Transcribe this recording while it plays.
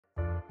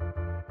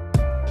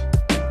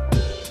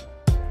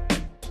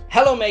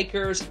Hello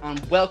makers,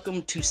 and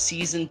welcome to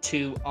season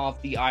 2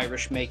 of the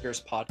Irish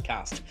Makers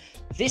podcast.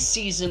 This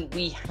season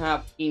we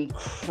have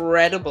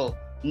incredible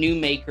new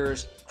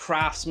makers,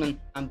 craftsmen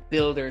and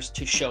builders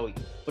to show you.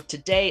 But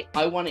today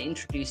I want to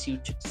introduce you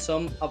to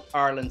some of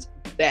Ireland's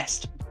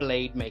best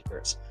blade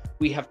makers.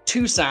 We have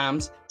two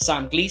Sams,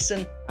 Sam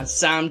Gleeson and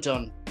Sam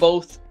Dunn,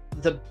 both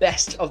the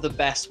best of the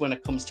best when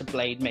it comes to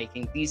blade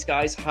making. These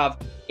guys have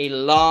a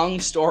long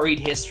storied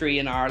history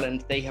in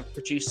Ireland. They have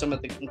produced some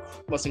of the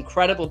most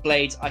incredible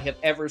blades I have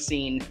ever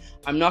seen.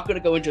 I'm not going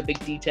to go into big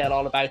detail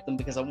all about them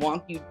because I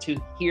want you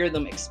to hear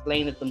them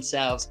explain it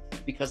themselves,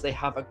 because they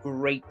have a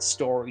great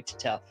story to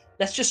tell.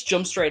 Let's just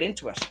jump straight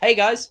into it. Hey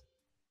guys.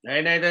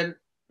 Hey Nathan.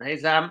 Hey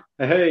Sam.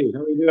 Hey, how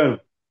are you doing?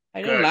 How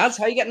you doing, lads?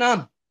 How you getting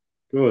on?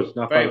 Good,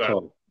 not bad at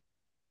all.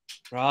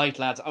 Right,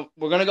 lads.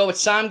 We're going to go with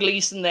Sam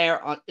Gleeson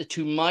there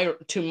to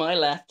my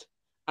left,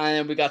 and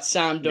then we got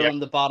Sam Dunn on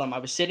the bottom. I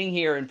was sitting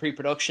here in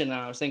pre-production, and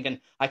I was thinking,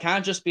 I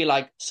can't just be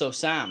like, so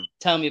Sam,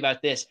 tell me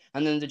about this,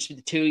 and then there'd just be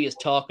the two of you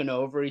talking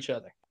over each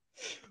other.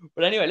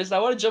 But anyway, listen, I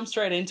want to jump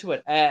straight into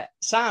it.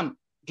 Sam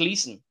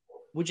Gleeson,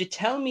 would you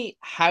tell me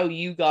how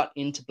you got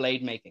into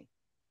blade making?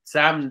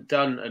 Sam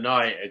Dunn and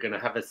I are going to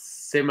have a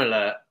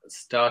similar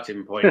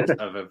starting point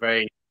of a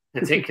very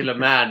particular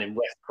man in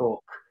West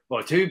Cork.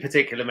 Well, two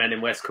particular men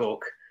in West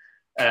Cork,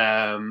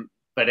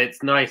 but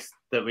it's nice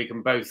that we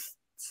can both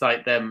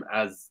cite them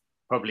as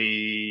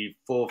probably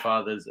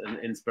forefathers and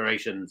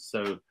inspirations.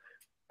 So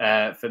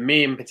for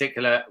me in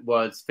particular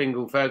was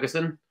Fingal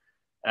Ferguson,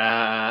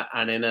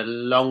 and in a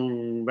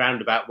long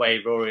roundabout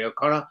way, Rory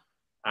O'Connor.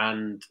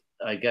 And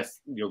I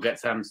guess you'll get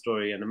Sam's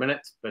story in a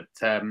minute, but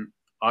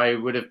I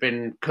would have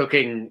been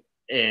cooking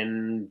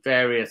in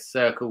various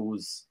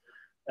circles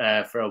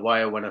for a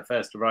while when I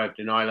first arrived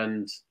in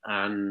Ireland,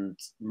 and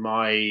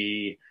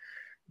my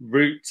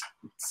root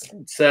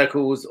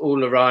circles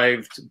all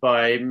arrived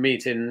by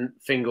meeting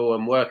Fingal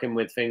and working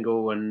with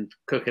Fingal and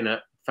cooking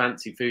at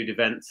fancy food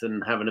events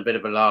and having a bit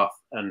of a laugh.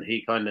 And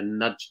he kind of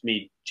nudged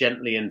me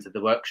gently into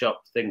the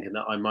workshop, thinking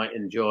that I might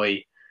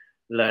enjoy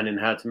learning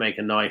how to make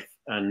a knife.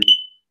 And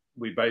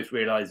we both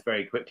realized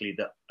very quickly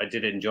that I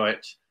did enjoy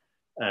it.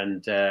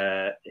 And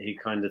he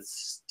kind of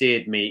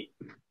steered me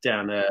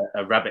down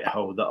a rabbit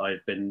hole that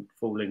I've been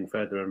falling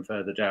further and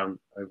further down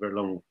over a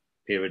long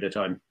period of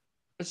time.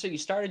 So you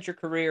started your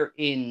career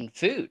in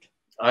food?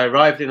 I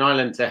arrived in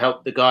Ireland to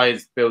help the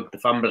guys build the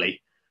Fumbly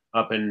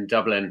up in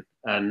Dublin,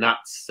 and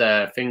that's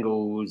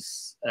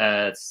Fingal's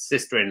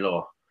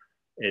sister-in-law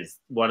is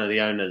one of the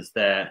owners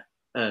there.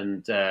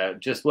 And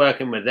just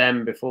working with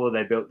them before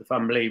they built the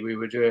Fumbly, we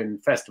were doing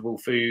festival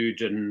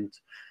food and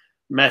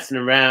messing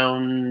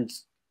around,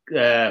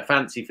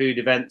 fancy food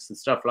events and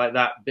stuff like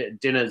that, bit of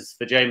dinners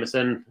for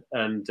Jameson,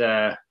 and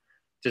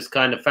just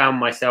kind of found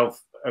myself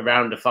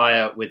around a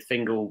fire with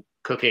Fingal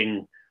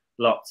cooking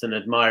lots and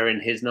admiring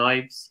his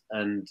knives,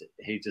 and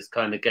he just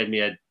kind of gave me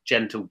a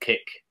gentle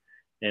kick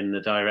in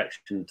the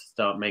direction to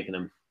start making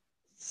them.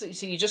 So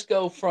you just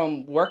go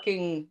from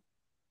working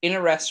in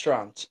a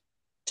restaurant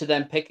to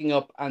then picking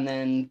up and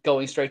then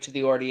going straight to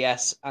the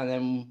RDS and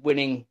then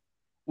winning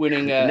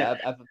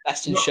a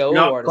best in show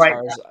award as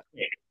far as...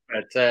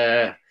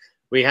 But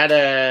we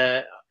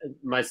had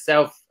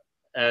myself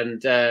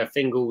and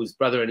Fingal's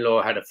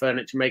brother-in-law had a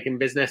furniture making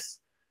business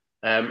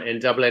in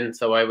Dublin.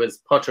 So I was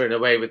pottering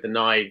away with the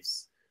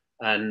knives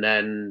and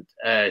then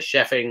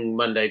chefing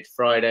Monday to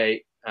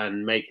Friday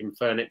and making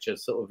furniture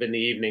sort of in the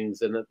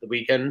evenings and at the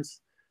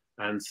weekends.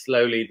 And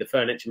slowly the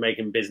furniture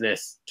making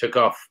business took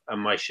off,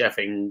 and my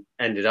chefing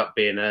ended up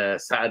being a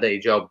Saturday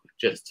job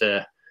just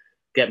to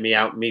get me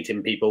out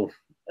meeting people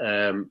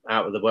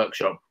out of the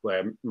workshop,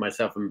 where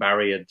myself and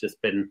Barry had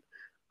just been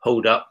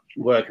holed up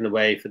working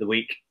away for the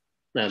week.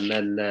 And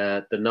then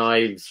the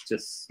knives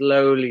just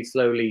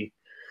slowly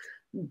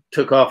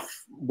took off,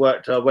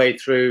 worked our way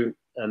through,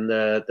 and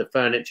the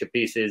furniture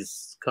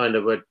pieces kind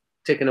of were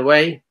ticking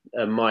away,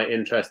 and my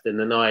interest in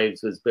the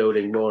knives was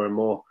building more and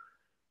more.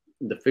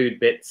 The food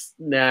bits,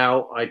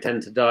 now I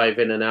tend to dive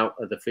in and out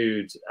of the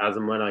food as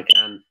and when I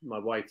can. My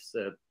wife's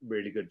a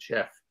really good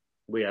chef.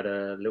 We had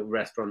a little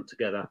restaurant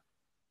together,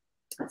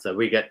 so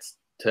we get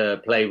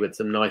to play with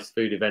some nice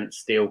food events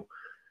still.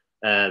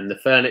 And the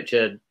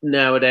furniture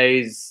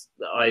nowadays,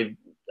 I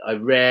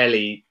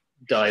rarely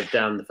dive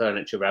down the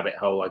furniture rabbit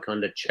hole. I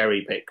kind of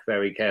cherry pick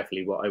very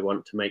carefully what I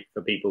want to make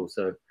for people.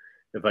 So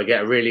if I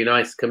get a really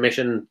nice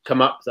commission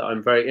come up that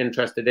I'm very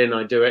interested in,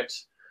 I do it.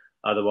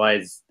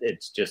 Otherwise,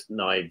 it's just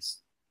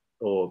knives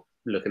or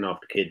looking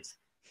after kids.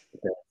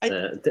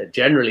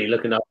 Generally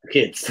looking after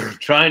kids,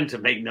 trying to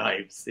make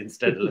knives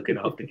instead of looking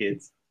after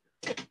kids.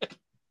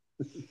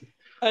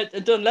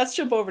 Dunn, let's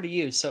jump over to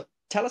you. So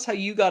tell us how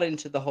you got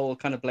into the whole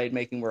kind of blade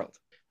making world.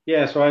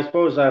 Yeah, so I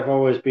suppose I've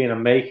always been a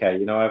maker.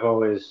 You know, I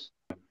was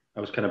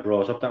kind of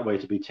brought up that way,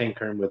 to be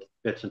tinkering with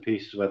bits and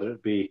pieces, whether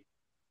it be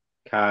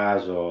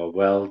cars or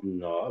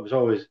welding, or it was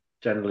always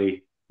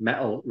generally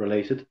metal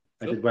related.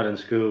 I did well in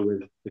school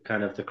with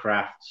the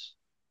crafts,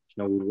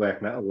 you know,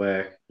 woodwork,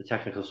 metalwork, the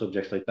technical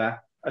subjects like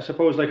that. I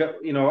suppose,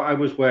 I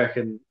was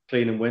working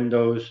cleaning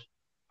windows,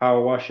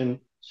 power washing,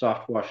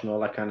 soft wash and all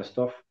that kind of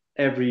stuff.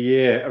 Every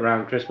year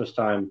around Christmas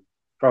time,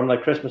 from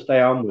like Christmas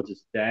Day onwards,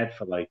 it's dead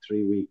for like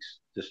 3 weeks.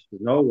 Just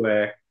there's no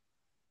work.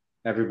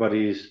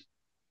 Everybody's,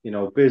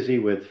 busy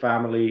with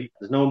family.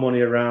 There's no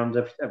money around.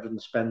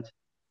 Everything's spent.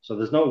 So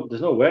there's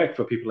no work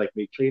for people like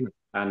me cleaning.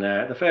 And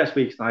the first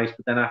week's nice,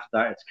 but then after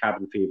that, it's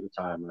cabin fever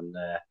time. And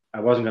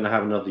I wasn't going to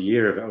have another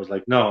year of it. I was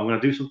like, no, I'm going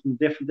to do something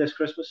different this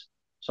Christmas.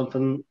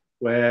 Something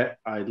where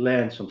I'd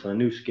learn something, a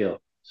new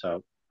skill.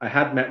 So I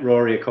had met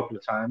Rory a couple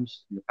of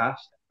times in the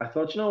past. I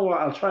thought, you know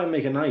what, I'll try and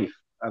make a knife.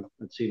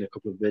 I'd seen a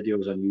couple of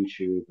videos on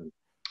YouTube, and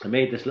I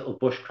made this little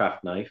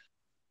bushcraft knife.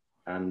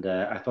 And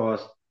I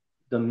thought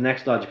the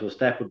next logical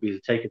step would be to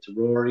take it to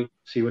Rory,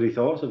 see what he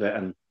thought of it.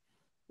 And,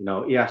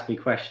 he asked me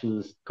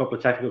questions, a couple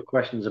of technical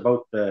questions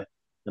about the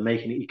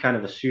making. He kind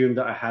of assumed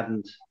that I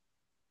hadn't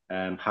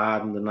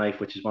hardened the knife,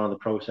 which is one of the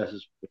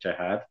processes which I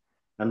had.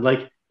 And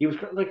like, he was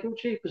like, oh,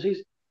 gee, because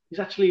he's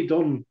actually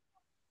done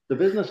the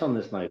business on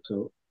this knife.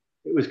 So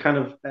it was kind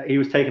of, he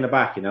was taken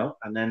aback, And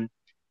then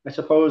I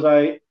suppose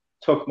I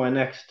took my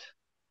next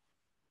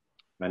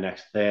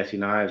 30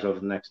 knives over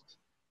the next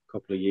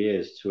couple of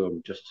years to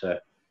him, just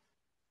to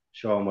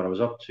show him what I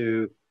was up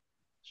to,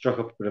 struck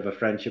up a bit of a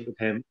friendship with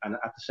him. And at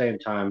the same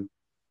time,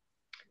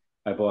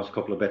 I bought a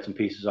couple of bits and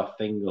pieces off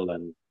Fingal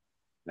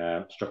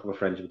and struck up a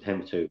friendship with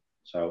him too.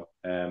 So,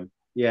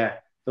 yeah,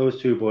 those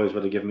two boys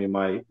would have given me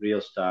my real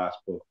start,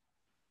 but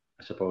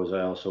I suppose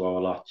I also owe a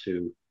lot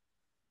to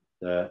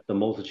the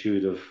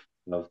multitude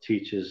of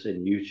teachers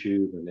in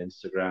YouTube and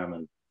Instagram.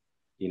 And,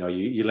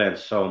 you learn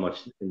so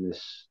much in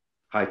this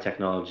high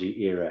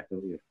technology era,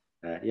 don't you?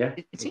 Yeah,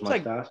 It seems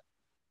like start.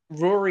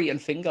 Rory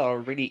and Fingal are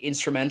really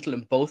instrumental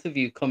in both of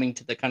you coming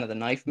to the kind of the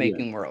knife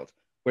making world.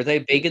 Were they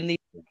big in the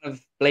kind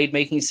of blade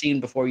making scene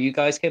before you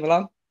guys came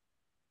along?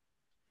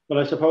 Well,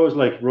 I suppose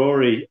like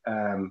Rory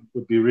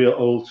would be real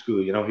old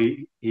school.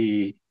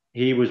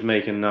 He was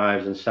making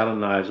knives and selling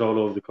knives all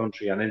over the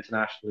country and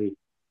internationally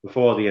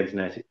before the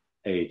internet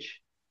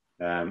age.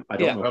 I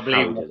don't know how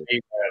he did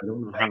it. I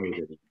don't know how he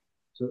did it.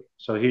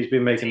 So he's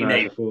been making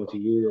knives for 40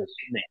 years.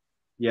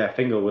 Yeah,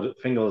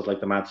 Fingal is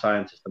like the mad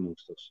scientist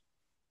amongst us.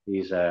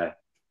 He's the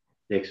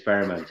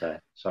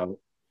experimenter. So,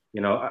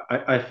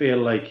 I feel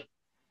like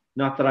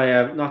not that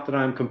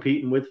I'm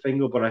competing with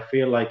Fingal, but I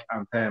feel like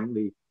I'm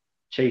permanently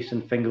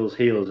chasing Fingal's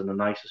heels in the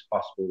nicest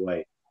possible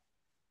way.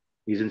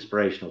 He's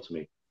inspirational to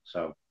me.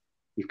 So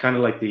he's kind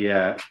of like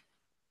the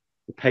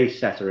pace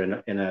setter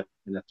in a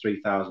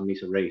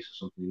 3,000-meter race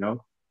or something.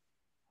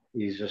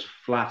 He's just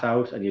flat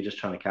out, and you're just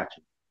trying to catch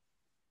him.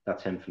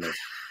 That's him for me.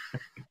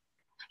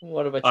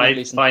 What about you, I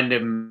Gleeson? find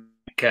him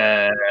like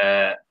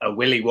a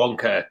Willy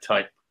Wonka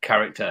type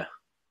character,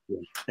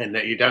 in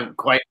that you don't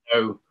quite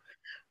know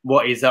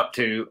what he's up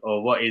to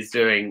or what he's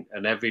doing,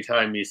 and every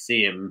time you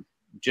see him,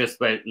 just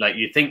like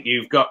you think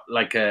you've got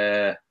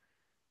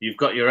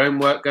your own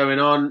work going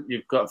on,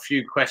 you've got a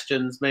few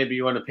questions maybe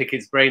you want to pick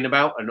his brain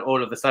about, and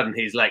all of a sudden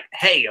he's like,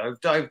 hey, I've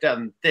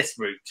done this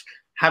route,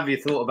 have you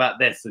thought about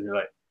this? And you're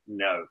like,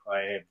 no, I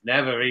have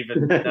never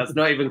even that's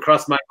not even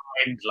crossed my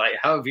mind, like,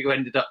 how have you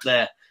ended up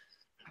there?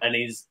 And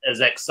he's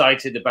as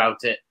excited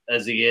about it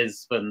as he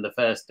is from the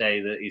first day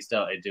that he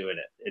started doing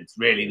it. It's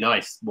really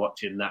nice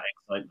watching that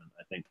excitement,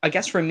 I think. I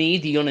guess for me,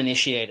 the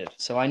uninitiated.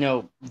 So I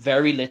know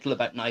very little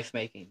about knife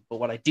making, but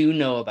what I do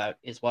know about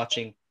is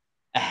watching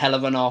a hell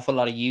of an awful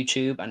lot of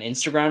YouTube and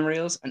Instagram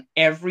reels. And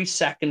every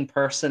second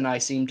person I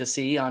seem to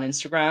see on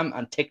Instagram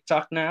and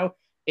TikTok now,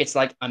 it's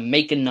like, I'm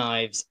making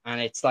knives.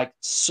 And it's like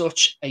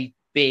such a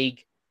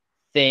big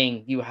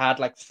thing. You had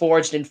like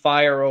Forged in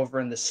Fire over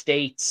in the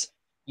States.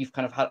 You've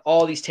kind of had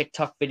all these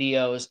TikTok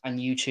videos and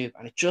YouTube,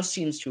 and it just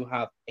seems to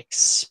have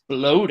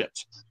exploded.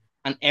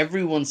 And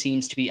everyone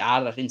seems to be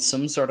at it in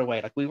some sort of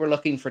way. Like, we were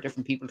looking for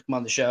different people to come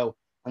on the show,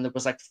 and there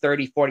was like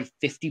 30, 40,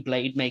 50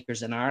 blade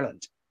makers in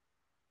Ireland.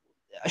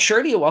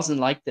 Surely it wasn't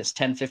like this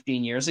 10,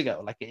 15 years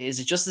ago. Like, is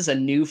it just as a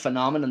new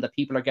phenomenon that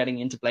people are getting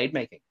into blade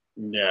making?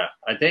 Yeah,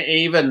 I think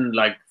even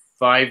like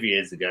 5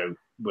 years ago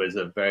was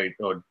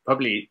or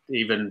probably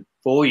even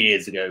 4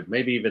 years ago,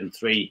 maybe even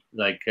 3,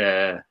 like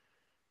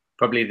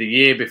probably the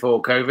year before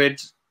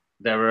COVID,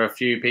 there were a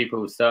few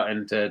people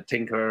starting to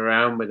tinker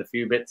around with a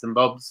few bits and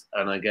bobs.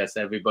 And I guess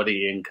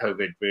everybody in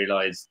COVID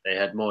realized they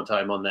had more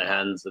time on their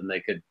hands and they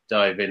could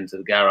dive into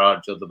the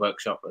garage or the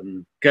workshop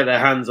and get their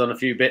hands on a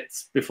few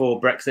bits before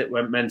Brexit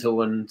went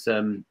mental. And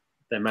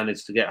they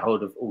managed to get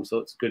hold of all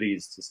sorts of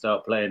goodies to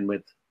start playing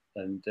with.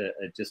 And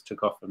it just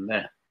took off from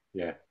there.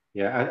 Yeah.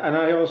 And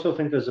I also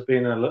think there's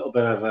been a little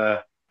bit of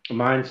a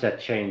mindset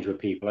change with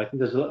people. I think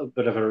there's a little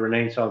bit of a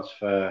renaissance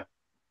for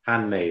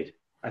handmade.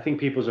 I think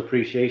people's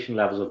appreciation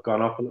levels have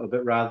gone up a little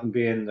bit rather than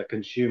being the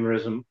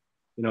consumerism,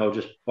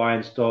 just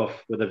buying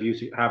stuff with a view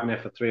to having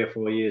it for 3 or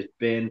 4 years,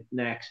 bin,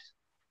 next.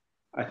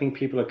 I think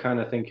people are kind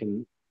of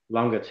thinking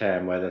longer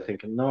term, where they're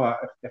thinking, no,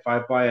 if I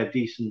buy a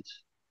decent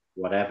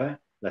whatever,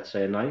 let's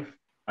say a knife,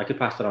 I could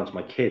pass that on to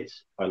my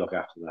kids if I look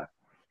after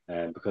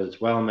that. Because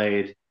it's well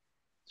made,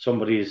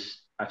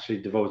 somebody's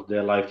actually devoted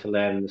their life to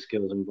learning the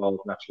skills involved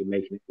in actually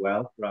making it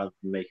well, rather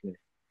than making it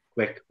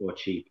quick or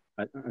cheap.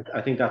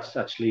 I think that's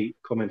actually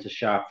come into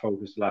sharp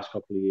focus the last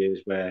couple of years,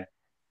 where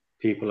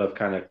people have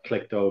kind of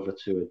clicked over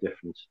to a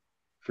different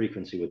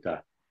frequency with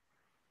that.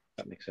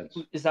 That makes sense.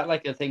 Is that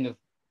like a thing of,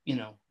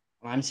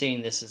 I'm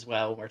seeing this as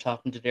well. We're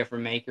talking to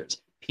different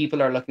makers.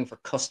 People are looking for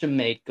custom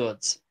made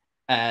goods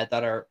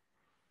that are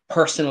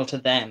personal to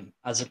them,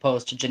 as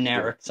opposed to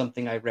generic,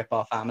 something I rip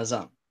off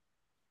Amazon.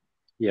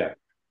 Yeah.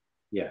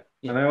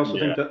 And I also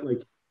think that,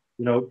 like,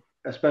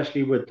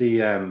 especially with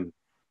the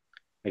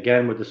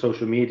again with the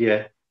social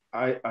media,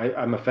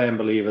 I'm a firm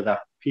believer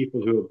that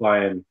people who are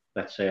buying,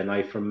 let's say, a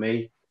knife from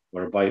me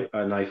or buy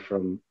a knife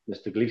from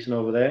Mr. Gleeson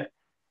over there,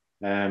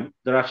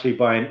 they're actually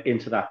buying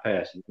into that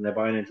person, and they're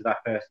buying into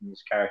that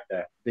person's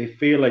character. They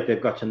feel like they've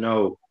got to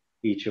know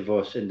each of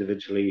us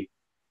individually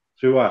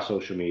through our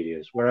social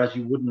medias, whereas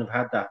you wouldn't have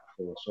had that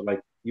before. So,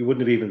 like, you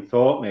wouldn't have even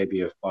thought maybe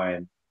of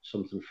buying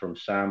something from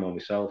Sam or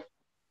myself,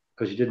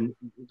 because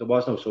there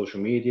was no social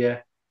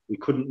media. We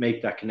couldn't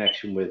make that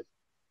connection with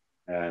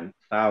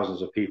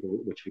thousands of people,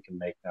 which we can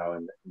make now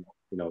in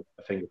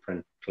a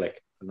fingerprint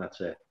click, and that's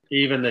it.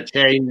 Even the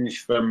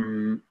change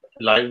from,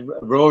 like,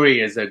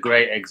 Rory is a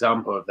great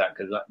example of that,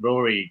 because, like,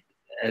 Rory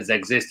has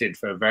existed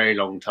for a very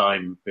long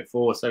time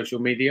before social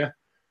media,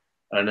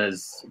 and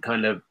has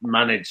kind of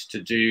managed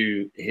to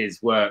do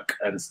his work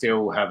and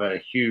still have a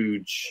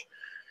huge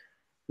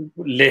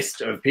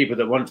list of people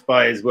that want to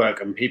buy his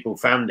work, and people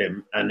found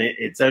him. And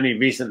it's only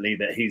recently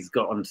that he's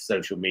got onto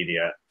social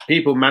media.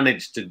 People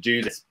managed to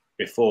do this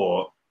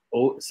before.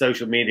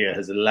 Social media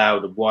has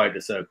allowed a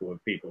wider circle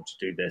of people to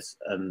do this,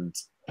 and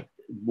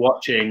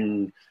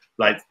watching,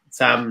 like,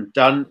 Sam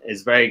Dunn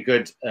is very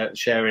good at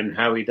sharing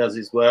how he does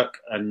his work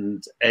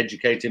and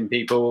educating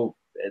people.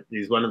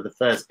 He's one of the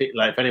first people,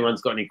 like, if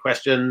anyone's got any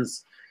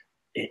questions,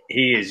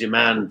 he is your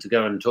man to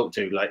go and talk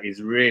to. Like,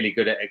 he's really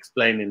good at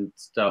explaining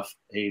stuff.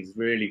 He's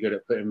really good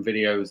at putting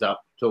videos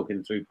up,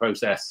 talking through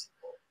process,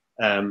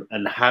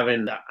 and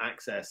having that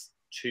access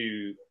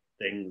to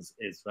things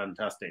is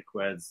fantastic.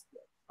 Whereas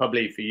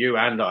probably for you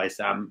and I,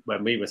 Sam,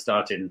 when we were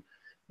starting,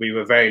 we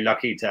were very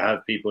lucky to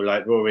have people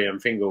like Rory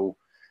and Fingal.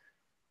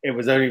 It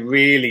was only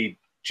really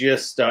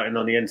just starting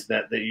on the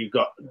internet that you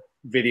got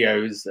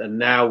videos, and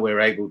now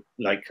we're able,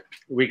 like,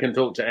 we can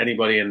talk to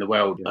anybody in the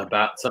world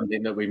about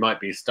something that we might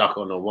be stuck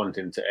on or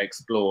wanting to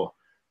explore.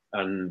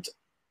 And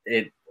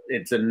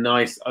it's a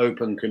nice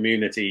open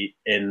community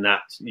in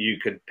that you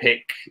could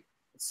pick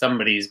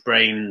somebody's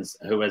brains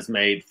who has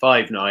made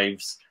 5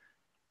 knives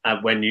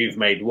when you've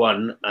made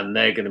 1, and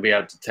they're going to be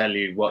able to tell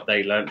you what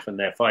they learned from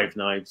their 5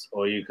 knives.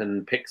 Or you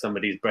can pick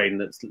somebody's brain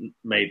that's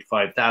made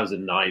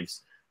 5,000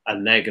 knives,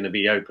 and they're going to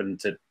be open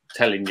to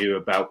telling you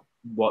about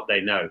what they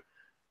know.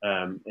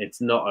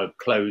 It's not a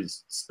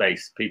closed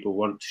space. People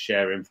want to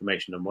share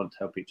information and want to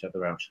help each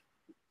other out.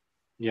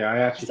 Yeah, I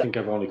actually think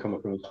I've only come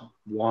across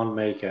one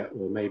maker,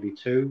 or maybe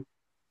 2,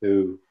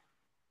 who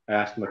I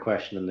asked them a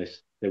question and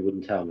they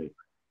wouldn't tell me.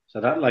 So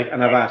that, like,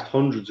 and I've asked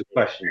hundreds of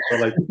questions. So,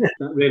 like,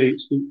 that really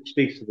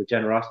speaks to the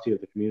generosity of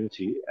the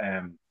community,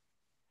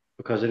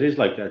 because it is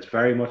like that. It's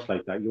very much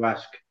like that. You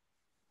ask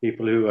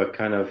people who are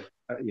kind of,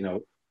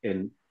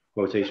 in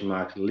quotation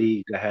marks,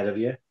 leagues ahead of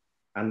you,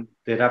 and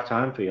they'd have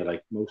time for you,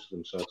 like, most of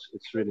them. So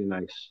it's really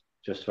nice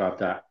just to have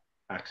that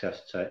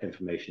access to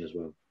information as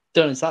well.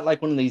 Dunn, is that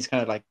like one of these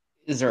kind of, like,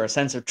 is there a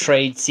sense of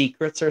trade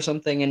secrets or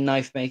something in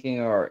knife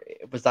making, or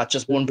was that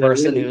just one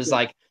person who was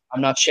like,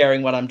 I'm not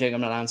sharing what I'm doing,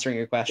 I'm not answering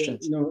your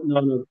questions?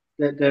 No.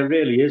 There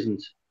really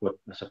isn't. But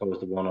I suppose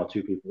the 1 or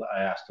 2 people that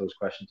I asked those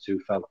questions to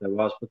felt there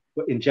was.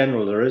 But in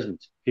general, there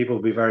isn't. People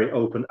will be very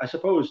open. I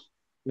suppose,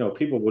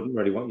 people wouldn't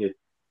really want you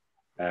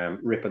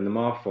ripping them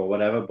off or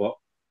whatever. But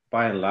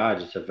by and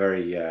large, it's a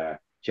very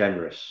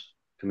generous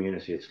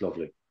community. It's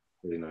lovely.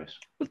 Really nice.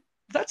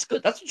 That's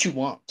good. That's what you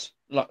want.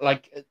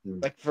 Like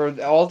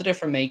for all the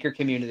different maker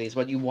communities,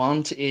 what you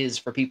want is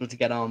for people to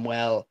get on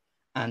well,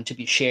 and to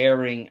be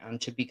sharing, and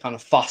to be kind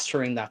of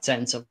fostering that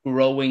sense of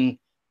growing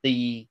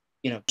the,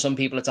 some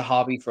people it's a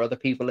hobby, for other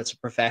people it's a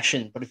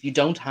profession. But if you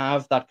don't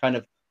have that kind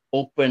of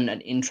open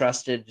and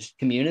interested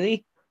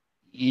community,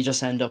 you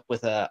just end up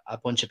with a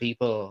bunch of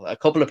people, a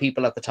couple of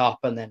people at the top,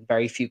 and then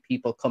very few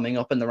people coming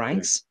up in the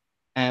ranks.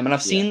 And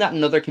I've seen that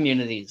in other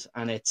communities,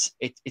 and it's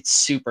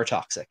super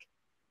toxic,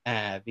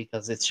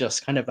 because it's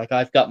just kind of like,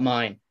 I've got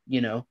mine,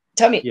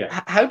 Tell me,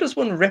 how does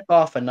one rip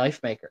off a knife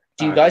maker?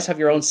 Do you guys have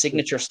your own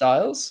signature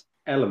styles?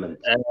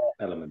 Elements.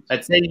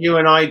 I'd say you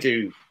and I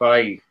do.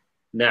 By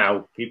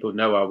now, people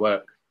know our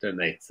work, don't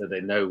they? So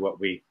they know what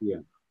we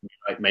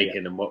like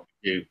making and what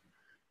we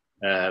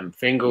do.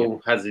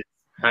 Fingal has his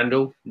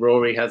handle.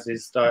 Rory has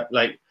his style.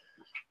 Like,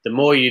 the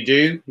more you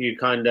do, you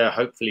kind of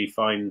hopefully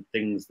find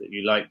things that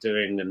you like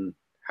doing and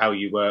how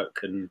you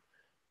work, and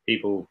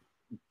people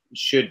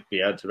should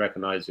be able to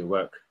recognize your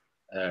work,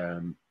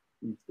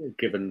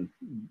 given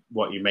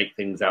what you make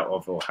things out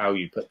of or how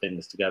you put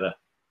things together.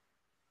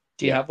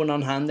 Do you have one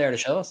on hand there to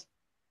show us?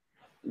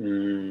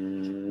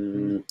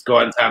 Go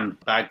on, Sam.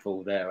 Bag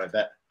full there, I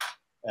bet.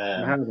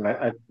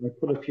 I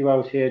put a few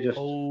out here just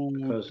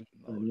because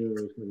I knew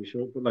it was going to be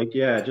short. But, like,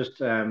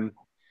 just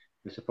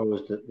I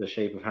suppose the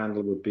shape of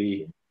handle would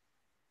be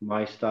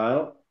my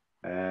style.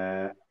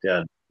 Yeah,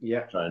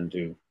 Yeah, try and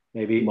do.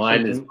 maybe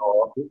Mine is something.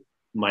 more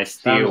my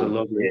Sam's a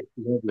steel.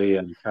 lovely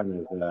and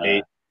kind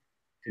of.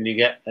 Can you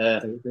get?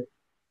 Does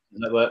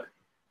that work?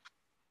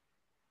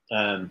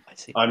 I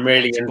see. I'm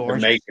really It's into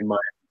gorgeous. making my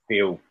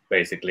steel.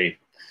 Basically,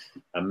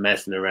 I'm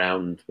messing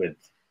around with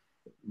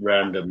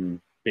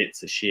random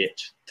bits of shit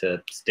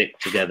to stick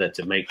together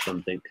to make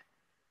something.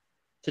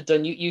 So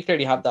Dunn, you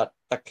clearly have that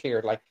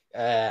clear like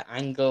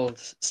angled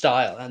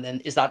style, and then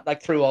is that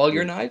like through all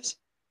your knives?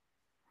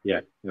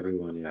 Yeah,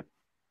 everyone, yeah.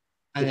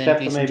 And then Except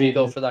for Gleeson, do you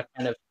go maybe for that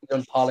kind of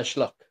unpolished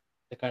look,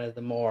 the kind of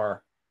the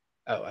more?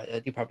 Oh,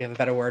 you probably have a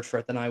better word for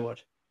it than I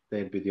would.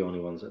 they'd be the only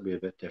ones that'd be a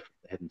bit different,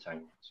 the hidden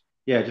tangles.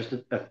 Yeah, just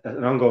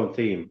an ongoing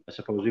theme. I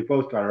suppose we've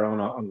both got our own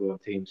ongoing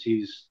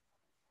themes.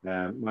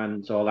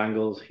 Mine's all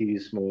angles.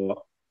 He's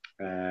more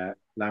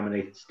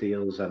laminated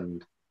steels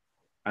and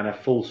a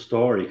full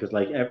story because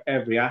like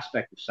every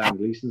aspect of Sam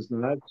Gleeson's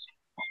knives,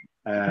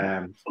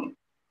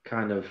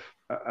 kind of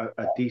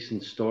a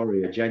decent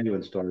story, a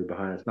genuine story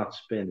behind it. It's not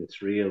spin,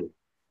 it's real.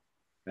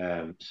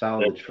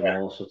 Salvage from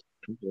all sorts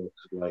of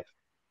walks of life.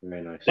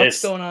 Very nice.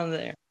 What's going on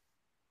there?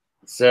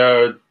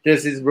 So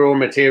this is raw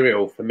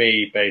material for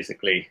me,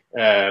 basically.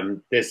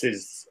 This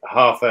is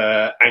half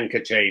a anchor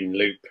chain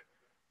loop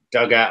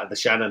dug out of the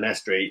Shannon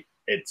estuary.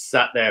 It's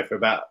sat there for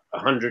about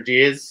 100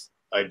 years.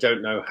 I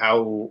don't know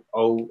how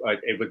old.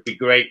 It would be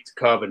great to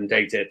carbon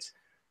date it,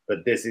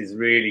 but this is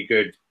really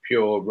good,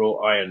 pure raw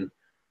iron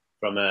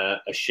from a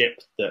ship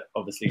that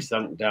obviously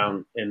sunk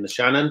down in the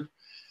Shannon.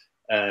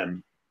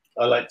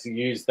 I like to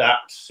use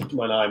that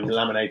when I'm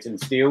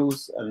laminating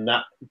steels, and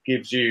that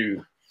gives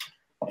you,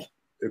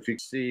 if you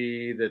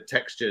see the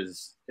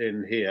textures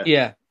in here,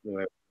 yeah,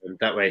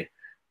 that way.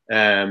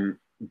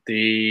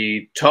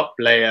 The top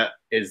layer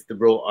is the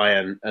wrought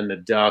iron, and the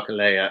darker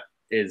layer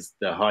is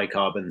the high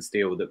carbon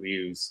steel that we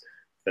use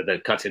for the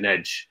cutting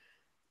edge.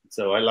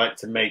 So I like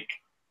to make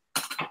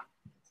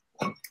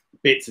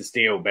bits of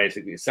steel,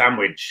 basically.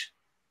 Sandwich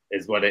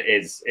is what it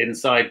is.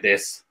 Inside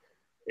this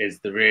is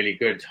the really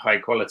good high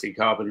quality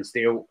carbon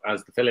steel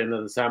as the filling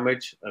of the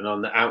sandwich, and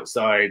on the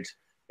outside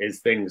is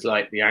things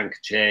like the anchor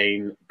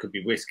chain. It could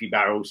be whiskey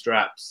barrel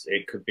straps,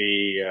 it could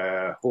be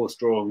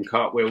horse-drawn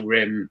cartwheel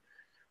rim,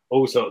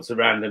 all sorts of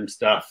random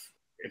stuff.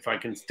 If I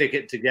can stick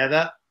it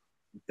together,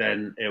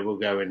 then it will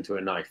go into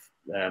a knife.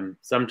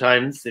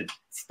 Sometimes it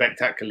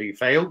spectacularly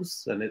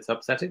fails and it's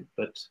upsetting,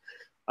 but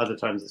other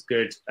times it's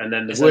good. And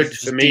then the wood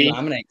for me,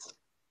 delaminates.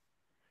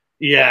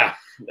 Yeah,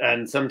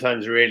 and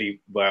sometimes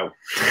really well.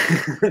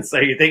 So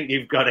you think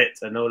you've got it,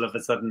 and all of a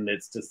sudden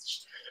it's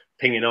just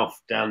pinging off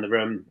down the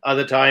room.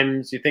 Other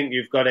times you think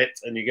you've got it,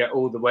 and you get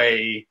all the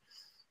way.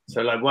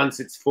 So like once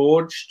it's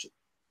forged,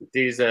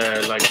 these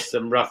are like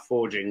some rough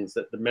forgings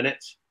at the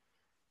minute,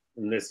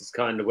 and this is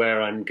kind of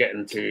where I'm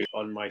getting to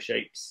on my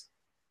shapes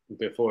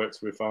before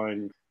it's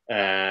refined.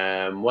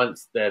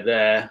 Once they're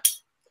there,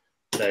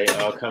 they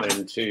are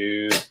coming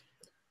to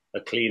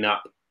a clean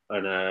up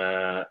and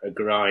a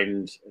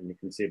grind, and you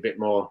can see a bit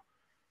more.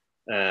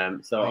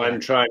 I'm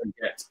trying to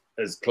get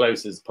as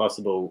close as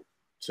possible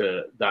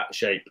to that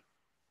shape,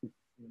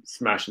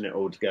 smashing it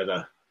all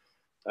together.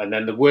 And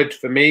then the wood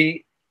for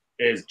me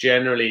is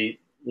generally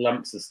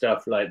lumps of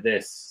stuff like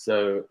this.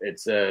 So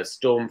it's a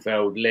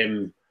storm-felled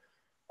limb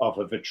off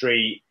of a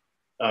tree.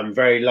 I'm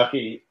very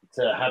lucky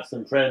to have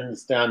some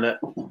friends down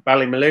at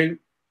Ballymaloe,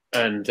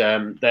 and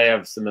they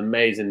have some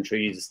amazing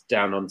trees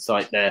down on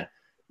site there.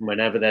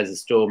 Whenever there's a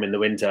storm in the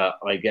winter,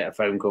 I get a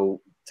phone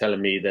call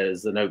telling me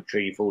there's an oak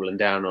tree falling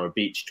down or a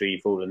beech tree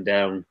falling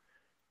down.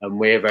 And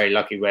we're very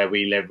lucky where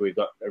we live. We've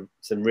got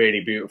some really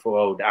beautiful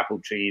old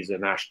apple trees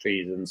and ash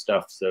trees and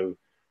stuff. So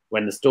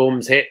when the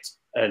storms hit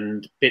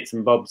and bits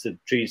and bobs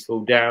of trees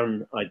fall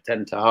down, I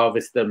tend to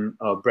harvest them.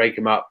 I'll break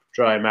them up,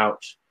 dry them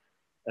out,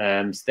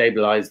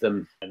 stabilize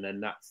them. And then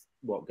that's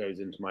what goes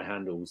into my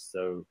handles.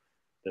 So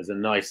there's a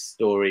nice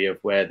story of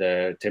where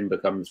the timber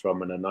comes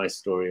from and a nice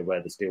story of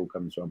where the steel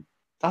comes from.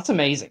 That's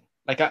amazing.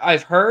 Like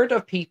I've heard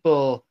of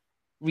people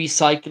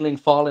recycling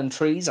fallen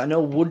trees. I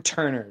know wood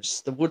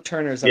turners, the wood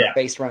turners that are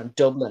based around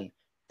Dublin,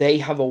 they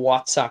have a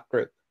WhatsApp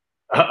group.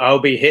 I'll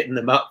be hitting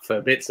them up for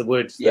bits of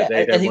wood. Yeah,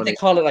 I think they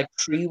call it like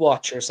Tree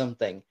Watch or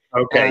something.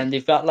 Okay. And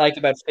they've got like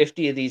about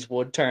 50 of these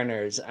wood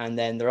turners, and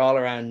then they're all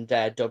around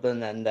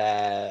Dublin and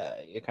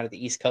kind of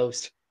the East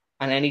Coast.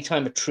 And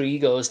anytime a tree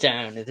goes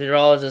down, they're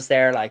all just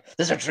there like,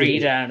 there's a tree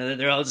down,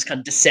 and they're all just kind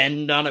of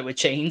descend on it with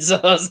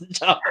chainsaws and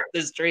chop up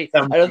this tree.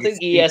 I don't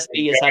think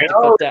ESB has had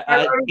to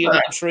deal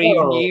with a tree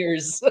in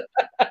years.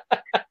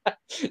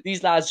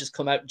 These lads just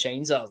come out in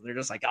chainsaws, and they're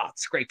just like, oh,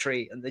 it's a great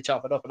tree, and they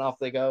chop it up and off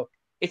they go.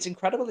 It's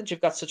incredible that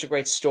you've got such a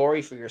great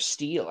story for your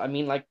steel. I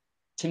mean, like,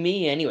 to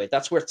me anyway,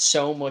 that's worth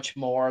so much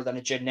more than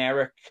a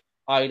generic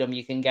item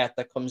you can get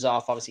that comes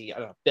off, obviously, I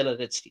don't know,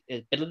 billeted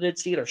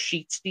steel or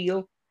sheet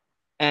steel.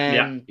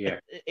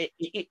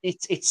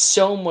 It's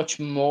so much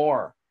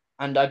more,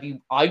 and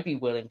I'd be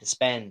willing to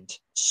spend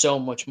so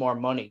much more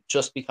money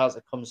just because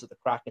it comes with a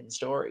cracking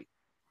story.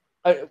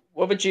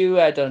 What would you,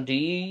 Don? Do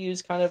you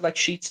use kind of like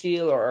sheet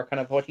steel, or kind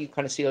of what do you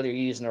kind of steel you're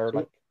using, or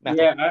like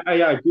metal? Yeah,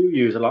 I do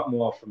use a lot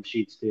more from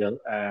sheet steel.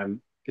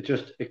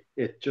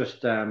 It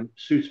just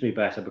suits me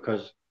better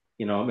because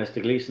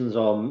Mr. Gleeson's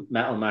all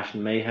metal mash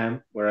and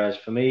mayhem, whereas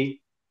for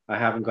me, I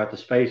haven't got the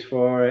space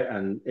for it,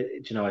 and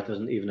it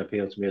doesn't even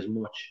appeal to me as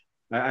much.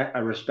 I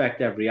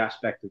respect every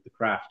aspect of the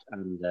craft,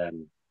 and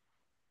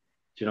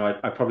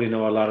I probably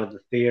know a lot of the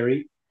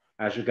theory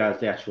as regards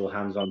the actual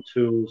hands-on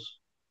tools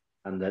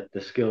and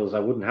the skills. I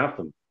wouldn't have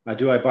them. I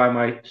buy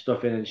my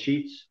stuff in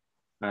sheets,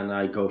 and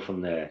I go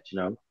from there.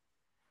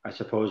 I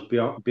suppose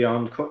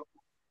beyond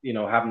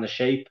having the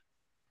shape,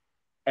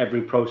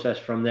 every process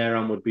from there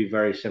on would be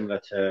very similar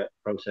to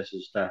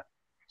processes that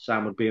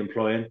Sam would be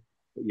employing.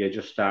 But you're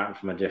just starting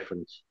from a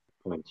different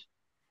point.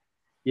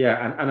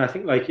 Yeah, and I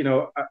think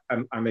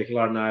I make a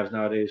lot of knives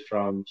nowadays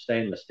from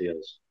stainless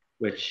steels,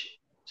 which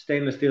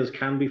stainless steels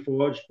can be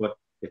forged, but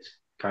it's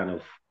kind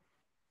of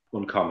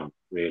uncommon,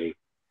 really.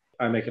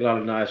 I make a lot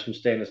of knives from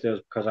stainless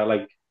steels because I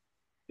like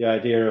the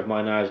idea of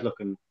my knives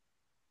looking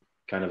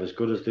kind of as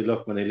good as they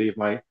look when they leave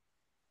my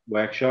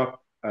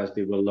workshop as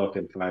they will look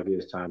in 5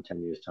 years' time,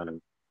 10 years'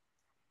 time.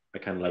 I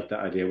kind of like that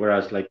idea.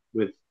 Whereas, like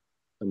with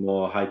the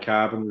more high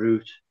carbon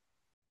route,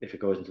 if it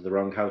goes into the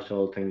wrong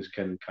household, things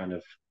can kind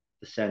of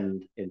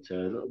descend into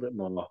a little bit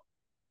more.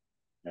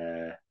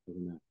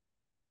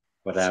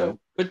 But So,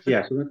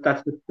 yeah, so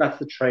that's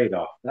the trade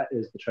off. That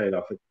is the trade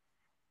off.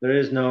 There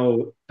is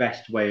no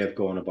best way of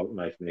going about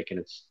knife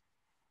making.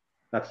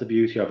 That's the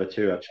beauty of it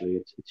too.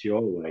 Actually, it's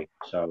your way.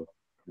 So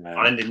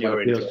Finding what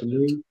your appeals to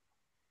enjoyment. me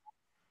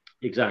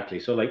exactly.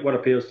 So like what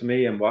appeals to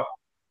me and what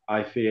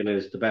I feel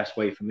is the best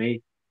way for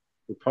me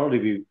would probably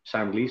be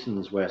Sam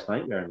Gleeson's worst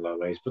nightmare in a lot of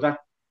ways. But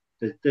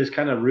there's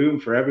kind of room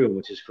for everyone,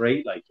 which is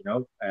great.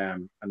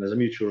 And there's a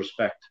mutual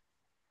respect,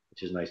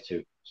 which is nice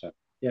too. So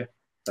yeah,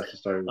 that's the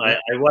story. I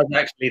was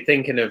actually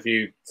thinking of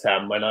you,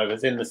 Sam, when I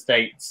was in the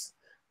States,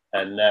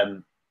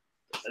 and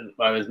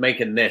I was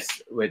making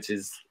this, which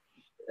is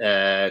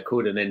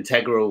called an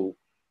integral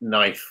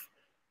knife,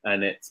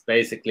 and it's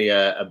basically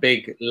a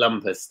big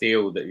lump of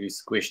steel that you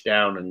squish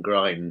down and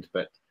grind.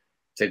 But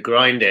to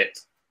grind it,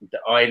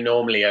 I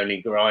normally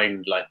only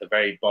grind like the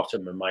very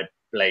bottom of my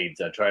blades.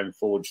 I try and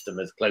forge them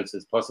as close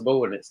as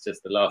possible, and it's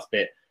just the last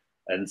bit.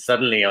 And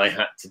suddenly I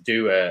had to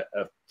do a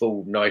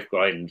full knife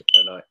grind,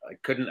 and I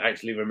couldn't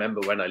actually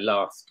remember when I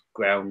last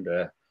ground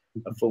a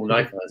full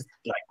knife. I was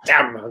like,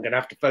 damn, I'm going to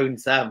have to phone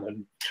Sam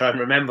and try and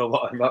remember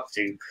what I'm up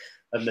to.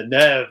 And the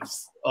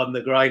nerves on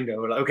the grinder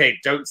were like, okay,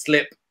 don't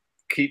slip,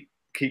 keep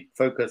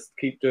focused,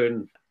 keep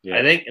doing. Yeah.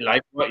 I think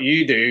like what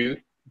you do,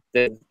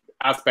 there's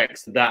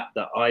aspects to that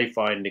I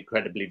find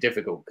incredibly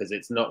difficult because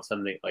it's not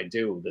something I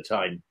do all the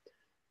time.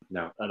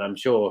 No. And I'm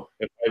sure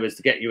if I was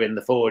to get you in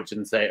the forge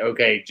and say,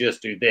 okay,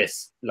 just do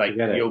this, like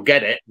you'll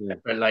get it, yeah.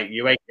 But like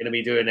you ain't going to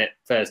be doing it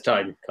first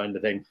time kind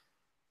of thing.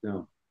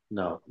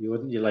 No, you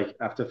wouldn't. You like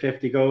after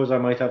 50 goes, I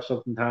might have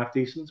something half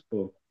decent,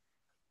 but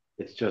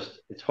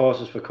it's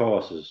horses for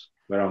courses.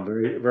 We're on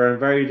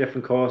very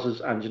different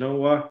courses, and you know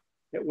what?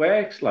 It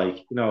works.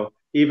 Like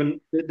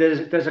even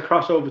there's a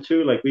crossover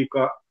too. Like we've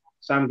got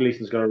Sam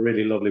Gleeson's got a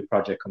really lovely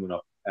project coming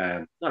up.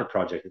 Not a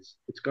project.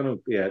 It's going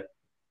to be a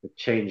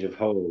change of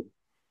whole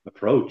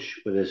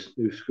approach with his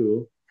new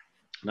school,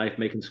 knife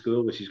making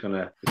school, which he's going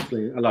to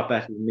explain a lot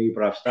better than me.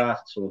 But I've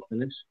started, so I'll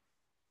finish.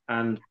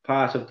 And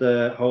part of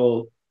the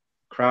whole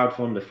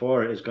crowdfunder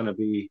for it is going to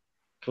be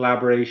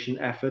collaboration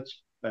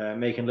efforts,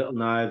 making little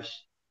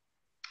knives.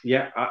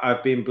 Yeah,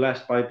 I've been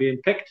blessed by being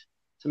picked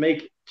to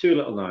make 2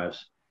 little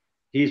knives.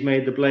 He's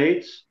made the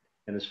blades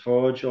in his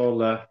forge, all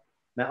the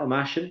metal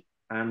mashing,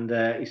 and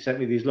he sent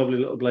me these lovely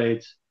little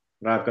blades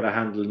that I've got to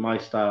handle in my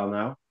style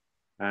now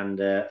and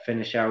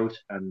finish out,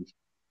 and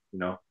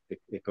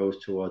it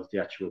goes towards the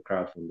actual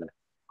crowdfunder.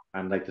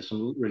 And like there's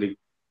some really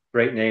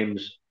great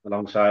names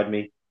alongside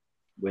me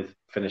with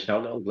finishing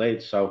out little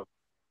blades. So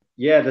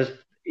yeah, there's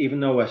even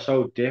though we're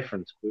so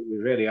different, we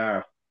really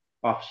are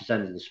opposite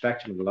ends of the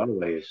spectrum in a lot of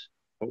ways,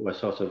 but we're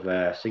sort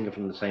of singing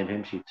from the same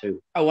hymn sheet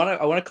too. I want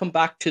to come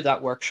back to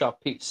that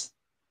workshop piece,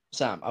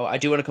 Sam. I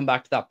do want to come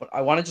back to that, but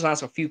I want to just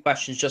ask a few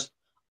questions just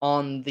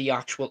on the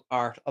actual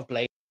art of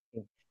blade,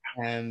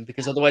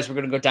 because otherwise we're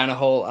going to go down a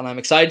hole, and I'm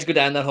excited to go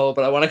down that hole,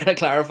 but I want to kind of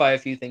clarify a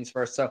few things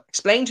first. So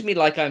explain to me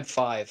like I'm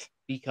 5,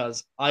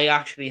 because I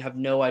actually have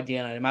no idea,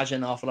 and I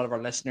imagine an awful lot of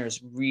our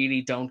listeners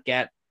really don't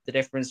get the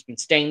difference between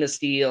stainless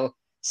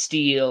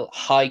steel,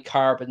 high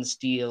carbon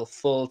steel,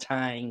 full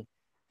tang,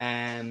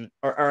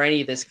 or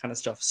any of this kind of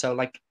stuff. So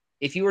like,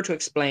 if you were to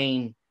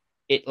explain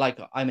it like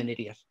I'm an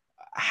idiot,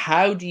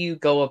 how do you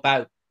go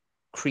about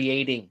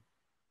creating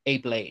a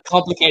blade?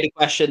 Complicated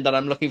question that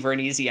I'm looking for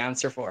an easy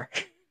answer for.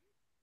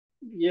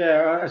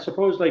 Yeah, I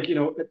suppose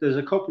there's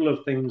a couple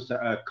of things that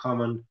are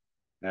common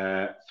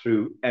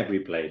through every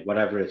blade,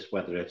 whether it's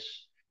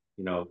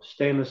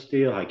stainless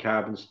steel, high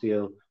carbon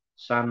steel,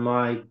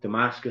 sanmai,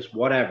 damascus,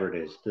 whatever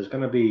it is. There's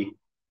going to be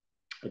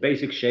a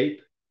basic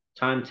shape,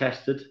 time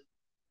tested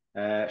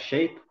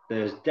shape.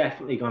 There's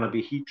definitely going to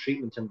be heat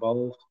treatment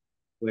involved.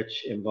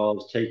 which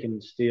involves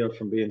taking steel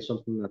from being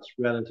something that's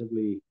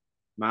relatively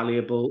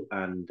malleable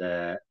and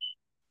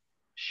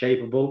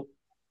shapeable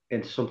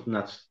into something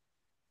that's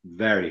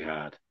very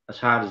hard, as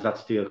hard as that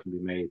steel can be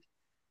made.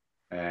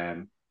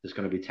 There's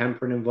going to be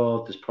tempering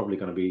involved. There's probably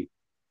going to be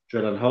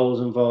drilling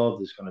holes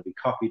involved. There's going to be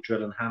copy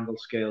drilling handle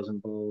scales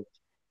involved.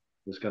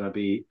 There's going to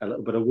be a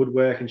little bit of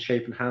woodwork and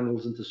shaping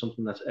handles into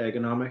something that's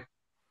ergonomic.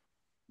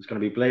 There's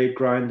going to be blade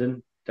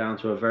grinding down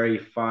to a very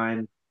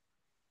fine,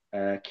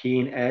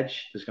 keen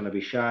edge. There's going to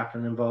be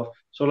sharpening involved.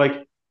 So,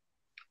 like,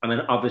 and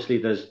then obviously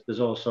there's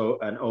also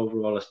an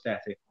overall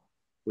aesthetic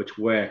which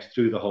works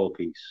through the whole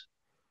piece.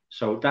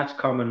 So that's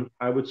common.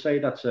 I would say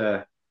that's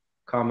a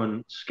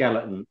common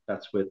skeleton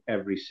that's with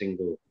every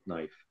single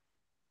knife.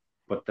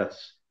 But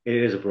it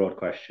is a broad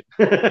question.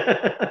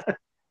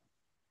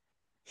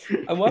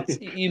 And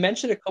you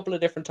mentioned a couple of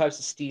different types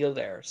of steel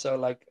there. So,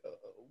 like,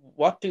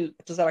 what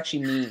does that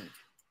actually mean?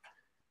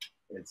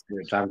 It's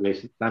good. Sam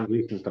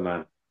Gleeson's the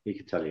man. He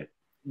can tell you.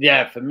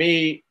 Yeah, for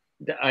me,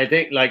 I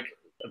think, like,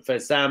 for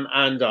Sam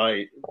and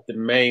I, the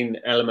main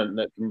element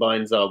that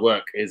combines our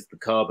work is the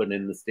carbon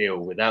in the steel.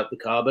 Without the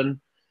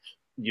carbon,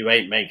 you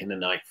ain't making a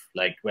knife.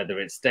 Like, whether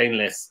it's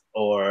stainless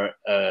or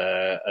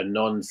a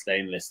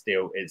non-stainless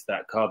steel, it's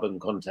that carbon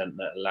content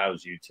that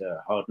allows you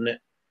to harden it.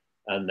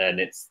 And then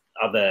it's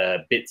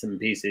other bits and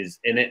pieces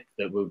in it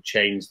that will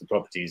change the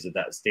properties of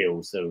that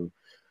steel. So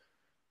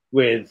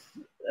with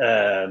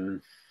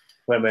when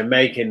we're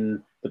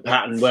making the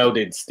pattern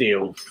welded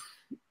steel,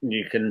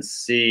 you can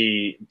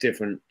see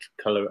different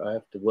color. I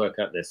have to work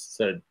out this.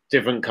 So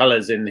different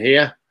colors in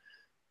here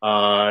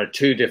are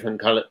two different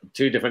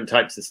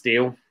types of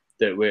steel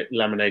that we're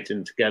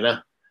laminating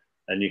together,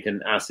 and you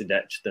can acid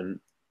etch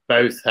them.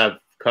 Both have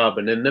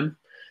carbon in them.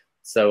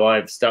 So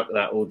I've stuck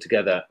that all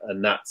together,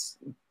 and that's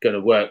going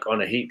to work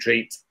on a heat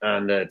treat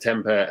and a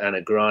temper and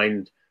a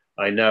grind.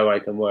 I know I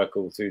can work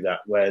all through that.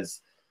 Whereas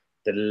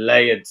the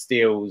layered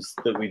steels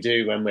that we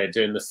do when we're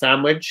doing the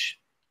sandwich,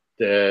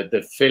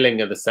 the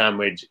filling of the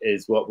sandwich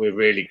is what we're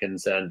really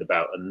concerned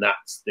about, and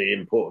that's the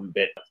important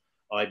bit.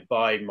 I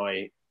buy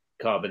my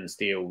carbon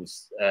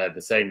steels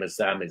the same as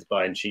Sam is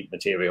buying sheet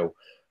material.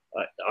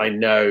 I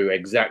know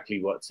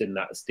exactly what's in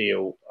that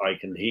steel. I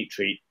can heat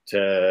treat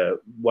to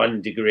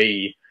 1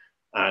 degree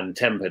and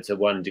temper to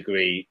 1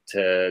 degree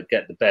to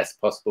get the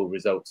best possible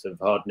results of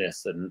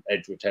hardness and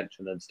edge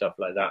retention and stuff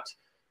like that.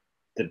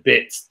 The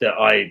bits that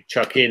I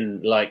chuck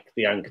in, like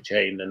the anchor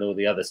chain and all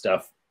the other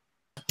stuff,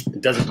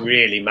 it doesn't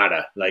really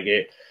matter. Like,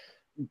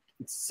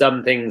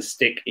 some things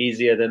stick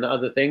easier than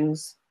other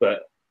things,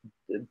 but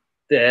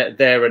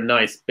they're a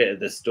nice bit of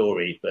the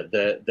story. But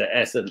the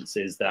essence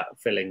is that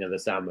filling of the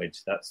sandwich.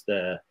 That's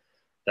the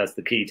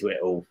key to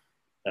it all.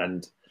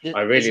 And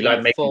I really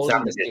like making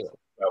sandwiches.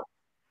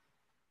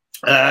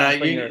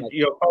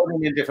 You're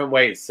folding in different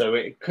ways. So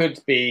it could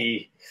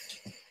be,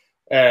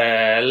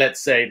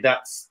 let's say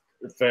that's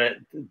for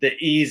the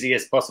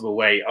easiest possible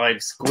way. I've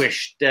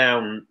squished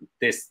down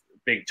this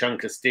big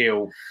chunk of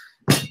steel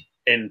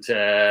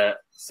into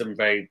some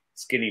very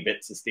skinny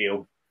bits of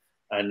steel,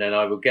 and then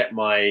I will get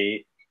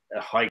my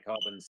high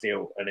carbon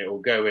steel, and it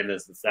will go in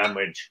as the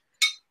sandwich.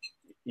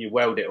 You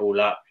weld it all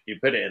up, you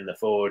put it in the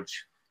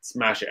forge,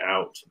 smash it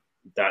out.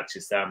 That's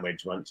your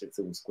sandwich once it's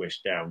all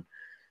squished down.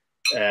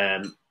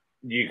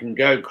 You can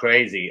go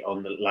crazy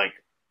on the, like,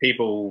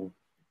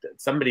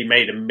 somebody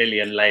made a 1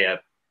 million layer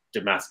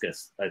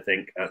damascus, I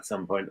think, at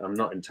some point. I'm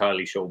not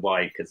entirely sure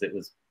why, because it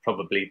was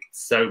probably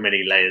so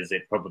many layers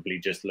it probably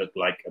just looked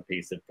like a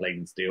piece of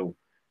plain steel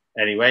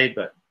anyway.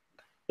 But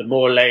the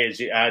more layers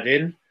you add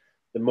in,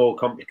 the more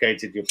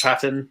complicated your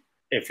pattern.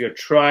 If you're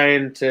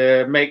trying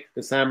to make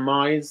the Sam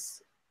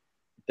Mise,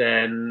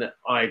 then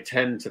I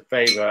tend to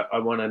favor, I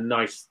want a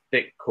nice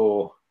thick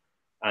core,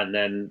 and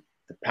then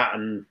the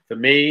pattern for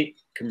me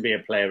can be a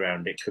play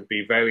around. It could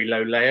be very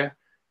low layer,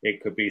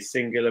 it could be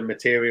singular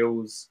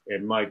materials,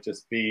 it might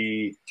just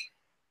be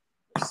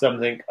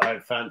something I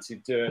fancy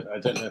doing. I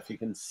don't know if you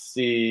can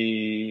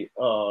see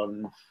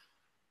on.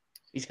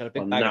 He's got a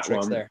big bag of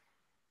tricks there.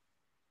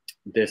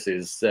 This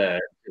is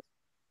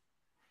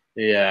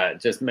yeah,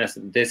 just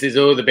messing. This is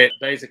all the bit.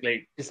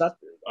 Basically,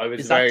 I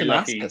was very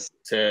lucky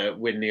to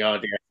win the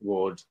RDS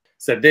award.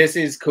 So this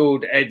is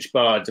called Edge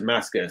Bar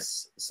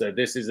Damascus. So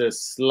this is a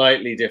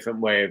slightly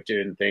different way of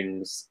doing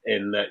things,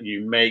 in that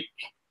you make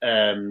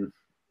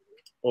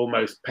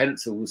almost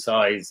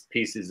pencil-sized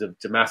pieces of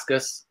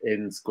Damascus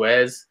in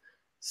squares,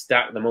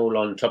 stack them all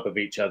on top of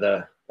each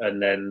other,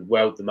 and then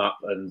weld them up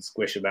and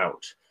squish them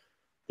out.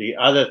 The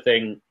other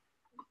thing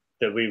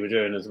that we were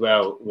doing as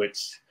well,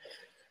 which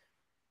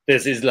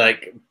this is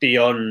like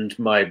beyond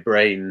my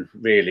brain,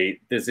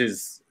 really. This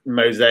is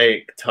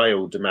mosaic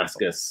tile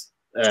Damascus.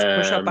 Push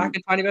that back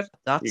a tiny bit.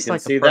 That's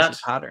like a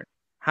perfect pattern.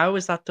 How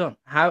is that done?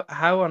 How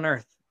on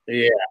earth?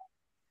 Yeah.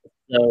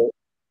 So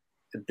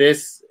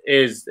this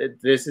is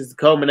the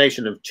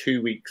culmination of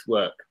 2 weeks'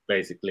 work.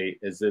 Basically,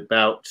 is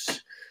about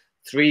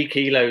 3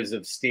 kilos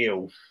of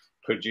steel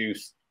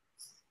produced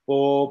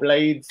 4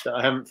 blades that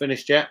I haven't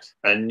finished yet,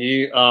 and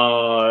you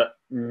are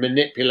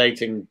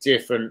manipulating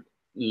different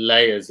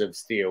layers of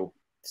steel.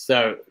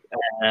 So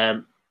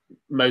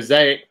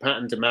mosaic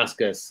pattern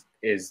Damascus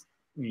is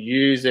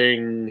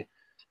using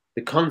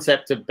the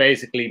concept of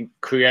basically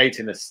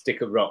creating a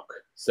stick of rock.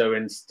 So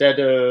instead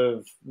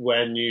of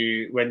when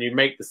you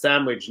make the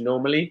sandwich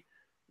normally,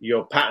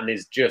 your pattern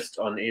is just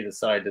on either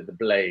side of the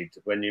blade.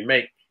 When you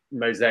make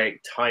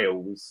mosaic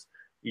tiles,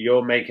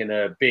 you're making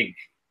a big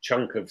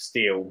chunk of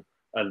steel,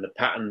 and the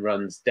pattern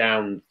runs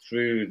down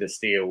through the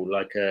steel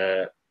like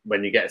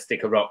when you get a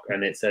stick of rock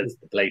and it says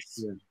the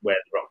place where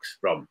the rock's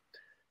from.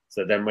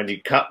 So then when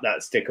you cut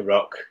that stick of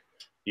rock,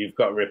 you've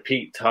got a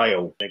repeat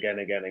tile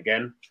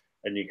again,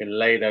 and you can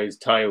lay those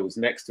tiles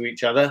next to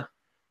each other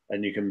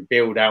and you can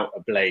build out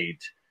a blade.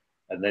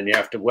 And then you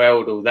have to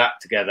weld all that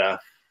together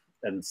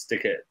and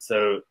stick it.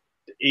 So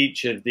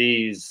each of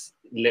these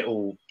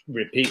little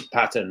repeat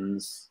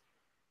patterns,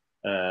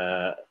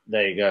 there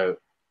you go,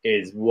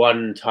 is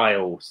one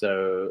tile.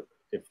 So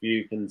if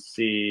you can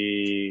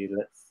see,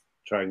 let's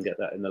try and get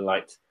that in the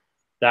light,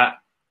 that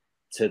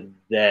to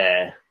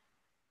there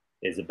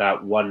is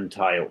about one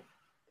tile.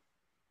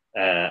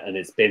 And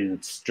it's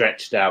been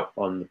stretched out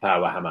on the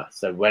power hammer.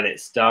 So when it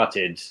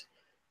started,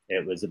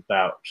 it was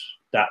about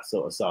that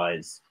sort of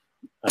size,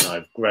 and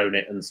I've grown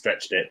it and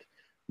stretched it.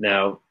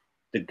 Now,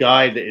 the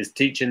guy that is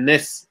teaching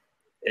this,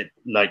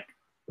 like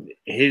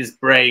his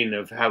brain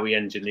of how he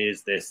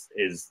engineers this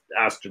is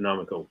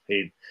astronomical.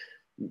 He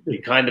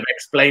kind of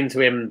explained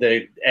to him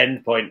the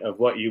end point of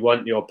what you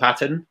want your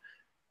pattern,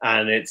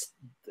 and it's,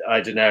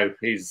 I don't know,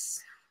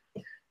 he's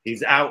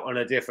out on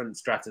a different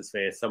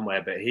stratosphere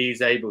somewhere, but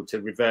he's able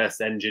to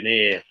reverse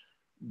engineer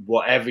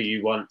whatever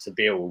you want to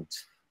build,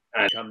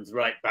 and comes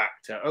right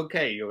back to,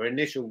 okay, your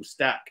initial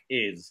stack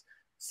is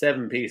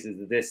 7 pieces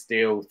of this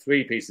steel,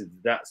 3 pieces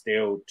of that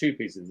steel, 2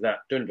 pieces of that,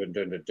 dun, dun,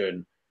 dun, dun,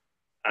 dun,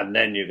 and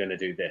then you're going to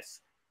do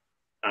this.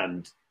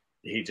 And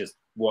he just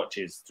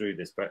watches through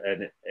this,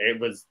 and it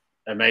was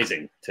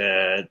amazing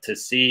to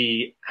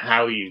see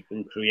how you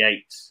can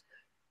create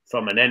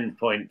from an end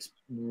point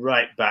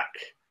right back.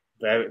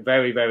 Very,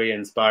 very, very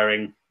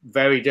inspiring.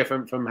 Very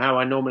different from how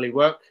I normally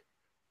work.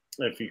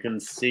 If you can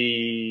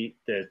see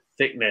the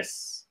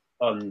thickness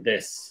on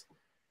this,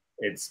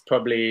 it's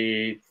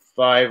probably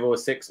 5 or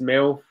 6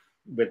 mil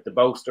with the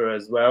bolster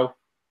as well.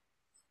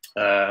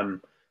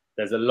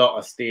 There's a lot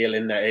of steel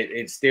in there.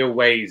 It still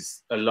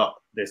weighs a lot,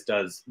 this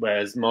does,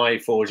 whereas my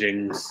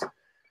forgings,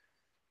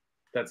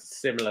 that's a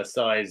similar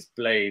size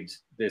blade.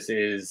 This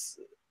is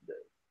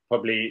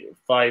probably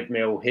 5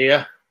 mil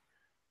here,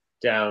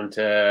 down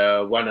to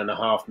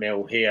 1.5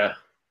 mil here,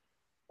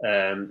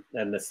 and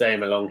the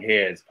same along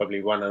here. It's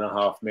probably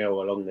 1.5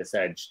 mil along this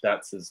edge.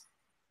 That's as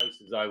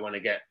close as I want to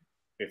get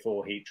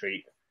before heat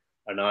treat,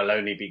 and I'll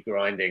only be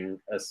grinding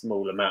a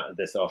small amount of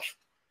this off.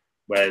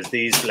 Whereas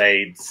these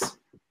blades,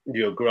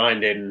 you're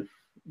grinding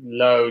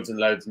loads and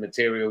loads of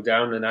material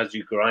down, and as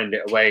you grind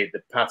it away,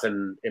 the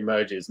pattern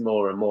emerges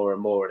more and more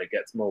and more, and it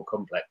gets more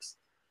complex.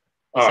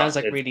 It sounds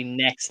like really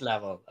next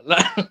level.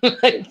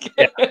 like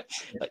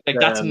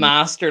that's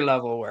master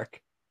level work.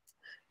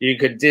 You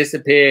could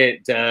disappear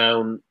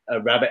down a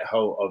rabbit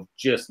hole of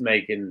just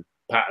making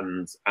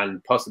patterns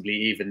and possibly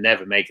even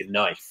never make a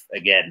knife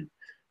again.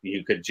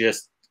 You could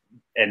just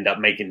end up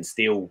making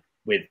steel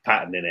with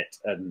pattern in it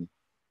and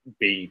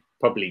be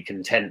probably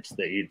content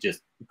that you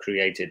just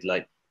created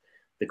like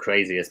the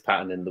craziest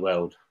pattern in the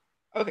world.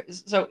 Okay,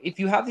 so if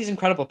you have these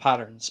incredible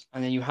patterns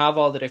and then you have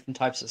all the different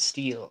types of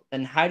steel,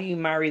 then how do you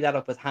marry that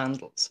up with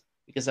handles?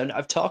 Because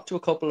I've talked to a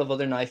couple of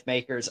other knife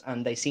makers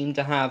and they seem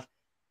to have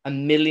a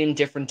million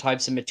different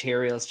types of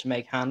materials to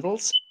make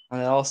handles,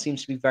 and it all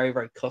seems to be very,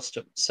 very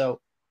custom. So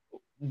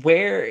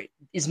where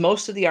is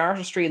most of the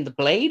artistry in the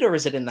blade, or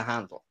is it in the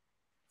handle?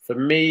 For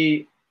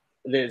me,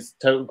 there's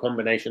total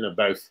combination of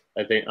both.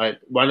 I think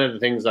one of the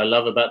things I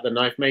love about the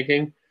knife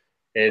making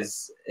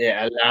is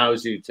it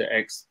allows you to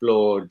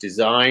explore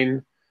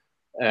design,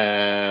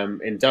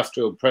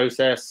 industrial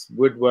process,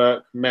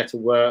 woodwork,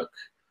 metalwork.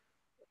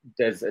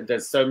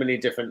 There's so many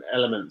different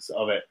elements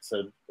of it.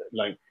 So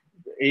like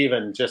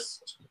even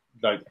just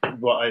like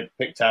what I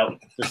picked out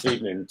this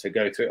evening to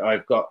go through,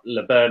 I've got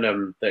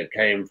laburnum that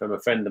came from a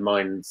friend of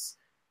mine's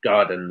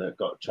garden that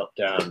got chopped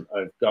down.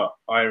 I've got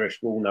Irish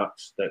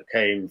walnuts that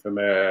came from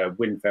a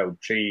windfelled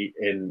tree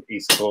in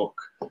East Cork.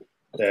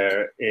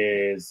 There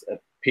is a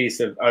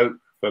piece of oak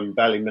from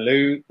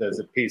Ballymaloe. There's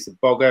a piece of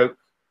bog oak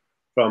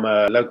from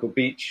a local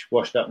beach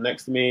washed up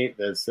next to me.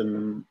 There's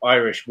some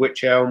Irish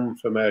wych elm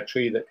from a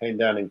tree that came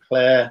down in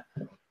Clare.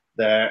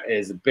 There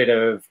is a bit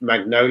of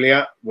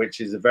magnolia, which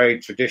is a very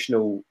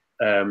traditional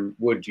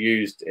wood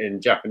used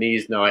in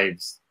Japanese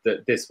knives,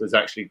 that this was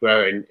actually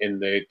growing in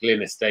the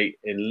Glyn estate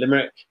in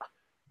Limerick.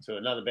 So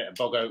another bit of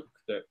bog oak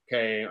that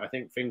came, I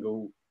think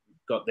Fingal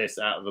got this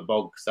out of a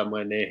bog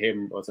somewhere near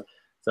him.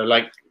 So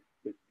like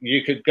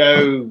you could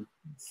go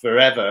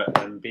forever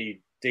and be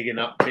digging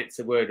up bits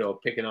of wood or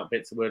picking up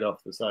bits of wood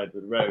off the side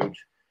of the road,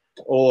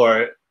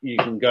 or you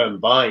can go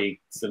and buy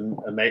some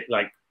and make,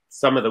 like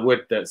some of the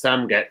wood that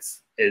Sam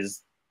gets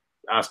is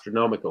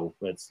astronomical.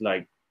 It's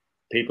like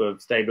people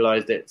have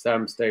stabilized it,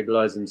 Sam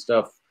stabilizing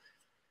stuff.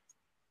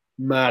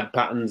 mad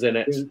patterns in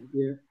it.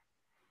 Yeah,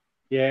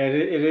 yeah,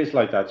 it is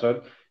like that.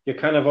 So you're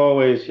kind of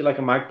always, you're like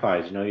a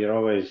magpie, you know, you're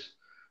always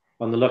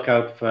on the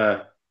lookout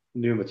for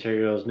new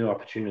materials, new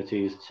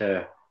opportunities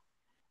to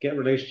get a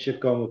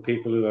relationship going with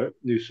people who are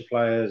new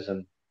suppliers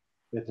and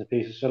bits and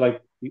pieces. So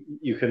like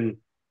you can,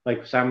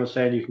 like Sam was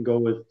saying, you can go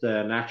with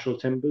natural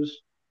timbers,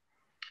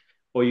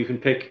 or you can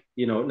pick,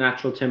 you know,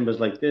 natural timbers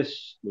like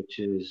this, which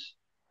is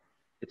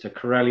it's a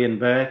Karelian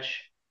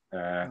birch,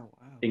 uh, Oh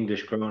wow.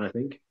 English grown, I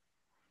think.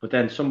 But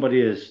then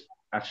somebody has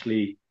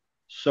actually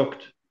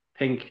sucked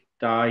pink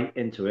dye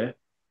into it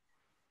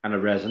and a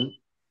resin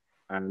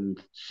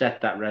and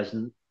set that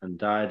resin and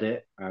dyed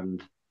it,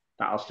 and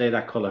that'll stay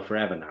that color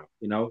forever now,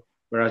 you know.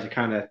 Whereas it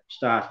kind of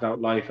started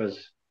out life as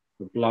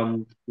a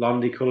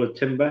blondie colored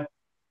timber,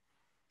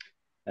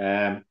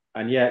 and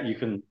yeah, you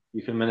can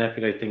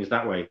manipulate things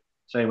that way.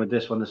 Same with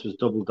this one. This was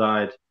double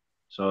dyed,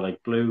 so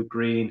like blue,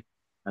 green,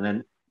 and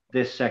then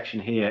this section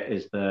here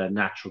is the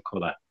natural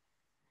color.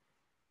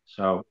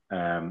 So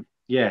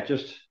yeah,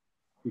 just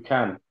you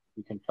can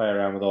you can play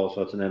around with all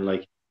sorts, and then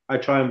like I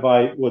try and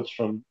buy woods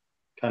from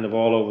kind of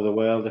all over the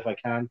world if I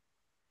can.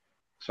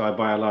 So I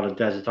buy a lot of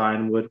desert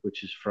ironwood,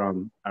 which is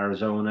from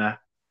Arizona,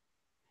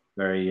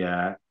 very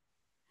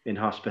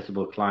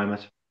inhospitable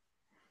climate,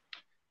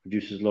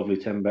 produces lovely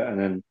timber, and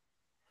then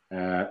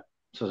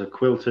sort of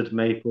quilted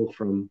maple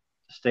from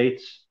the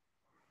States.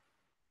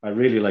 I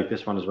really like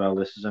this one as well.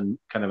 This is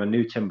kind of a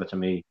new timber to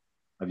me.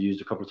 I've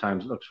used a couple of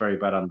times. It looks very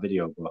bad on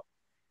video, but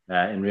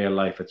in real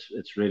life,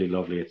 it's really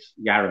lovely. It's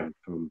Yarran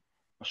from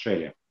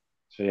Australia.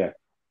 So yeah,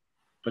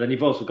 but then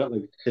you've also got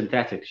like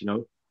synthetics. You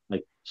know,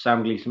 like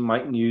Sam Gleeson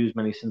mightn't use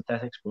many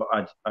synthetics, but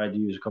I'd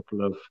use a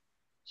couple of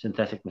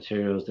synthetic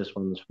materials. This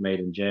one's made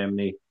in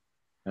Germany,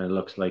 and it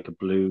looks like a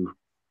blue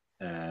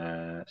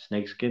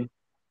snakeskin.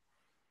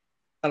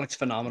 That looks Like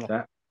phenomenal.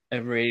 that.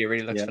 It really,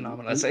 really looks Yeah,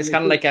 phenomenal. and It's it's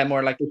kind of just, like a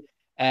more like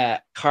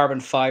carbon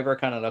fiber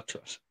kind of look to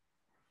it.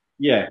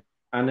 yeah,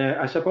 and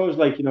I suppose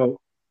like you know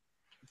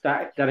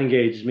that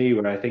engages me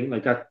where I think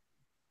like that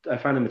I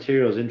find the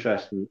materials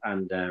interesting,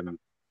 and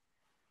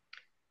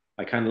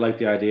I kind of like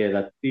the idea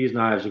that these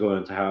knives are going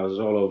into houses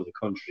all over the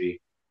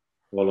country,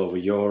 all over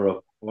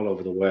Europe, all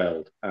over the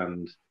world,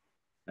 and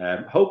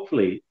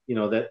hopefully, you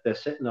know, that they're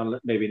sitting on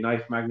maybe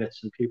knife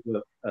magnets, and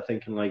people are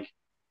thinking like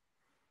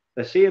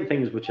they're seeing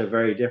things which are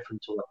very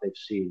different to what they've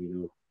seen, you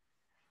know,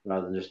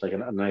 rather than just like a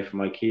knife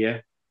from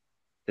IKEA.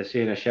 They're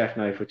seeing a chef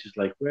knife, which is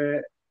like,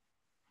 where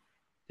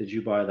did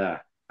you buy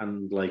that?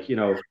 And like, you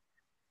know,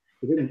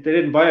 they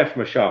didn't buy it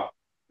from a shop,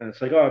 and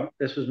it's like, oh,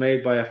 this was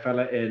made by a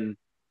fella in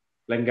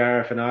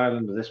Glengarriff in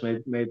Ireland, or this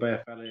made by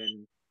a fella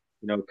in,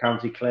 you know,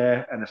 County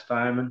Clare and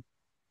Estymon.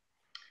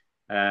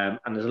 And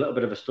there's a little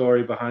bit of a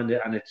story behind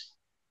it, and it's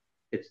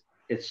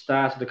it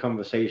started a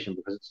conversation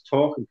because it's a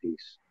talking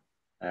piece.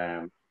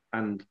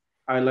 And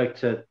I like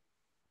to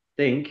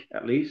think,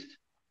 at least,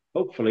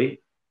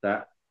 hopefully,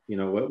 that you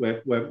know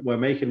we're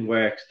making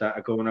works that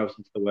are going out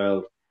into the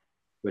world,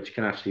 which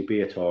can actually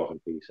be a talking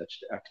piece,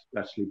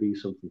 actually be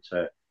something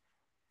to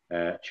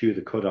chew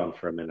the cud on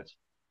for a minute,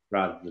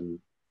 rather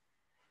than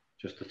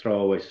just a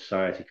throwaway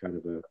society kind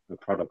of a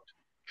product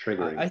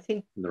triggering I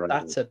think in the right way.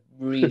 that's a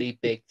really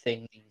big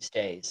thing these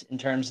days in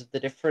terms of the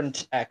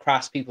different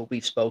craftspeople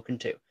we've spoken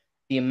to.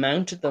 The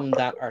amount of them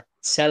that are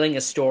selling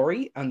a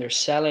story and they're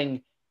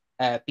selling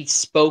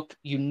bespoke,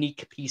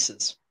 unique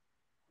pieces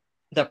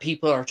that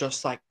people are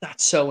just like,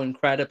 that's so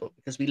incredible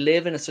because we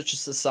live in such a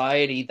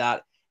society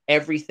that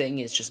everything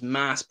is just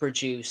mass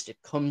produced. It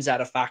comes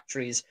out of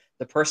factories.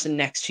 The person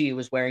next to you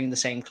is wearing the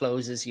same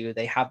clothes as you.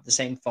 They have the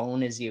same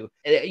phone as you.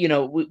 You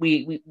know,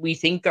 we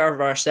think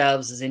of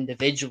ourselves as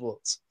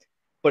individuals,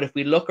 but if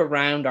we look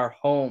around our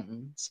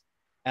homes,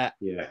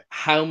 Yeah,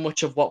 how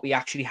much of what we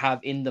actually have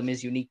in them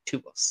is unique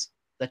to us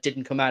that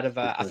didn't come out of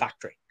good a question.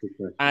 factory. Good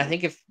And I question.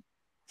 think if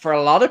for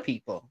a lot of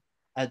people,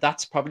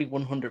 that's probably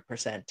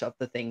 100% of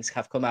the things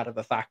have come out of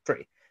a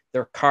factory.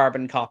 They're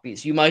carbon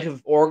copies. You might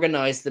have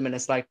organized them in a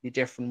slightly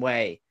different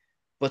way,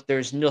 but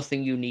there's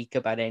nothing unique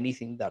about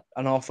anything that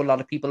an awful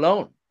lot of people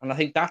own. And I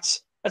think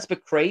that's a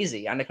bit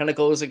crazy. And it kind of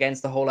goes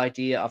against the whole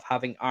idea of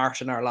having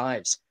art in our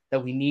lives,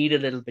 that we need a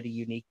little bit of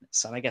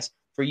uniqueness. And I guess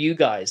for you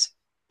guys,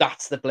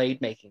 that's the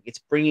blade making. It's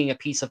bringing a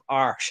piece of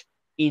art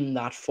in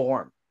that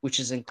form, which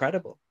is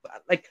incredible.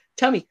 Like,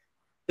 tell me,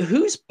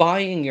 who's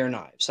buying your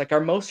knives? Like, are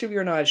most of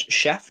your knives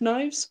chef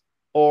knives,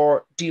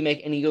 or do you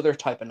make any other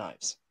type of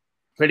knives?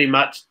 Pretty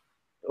much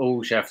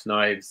all chef's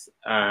knives,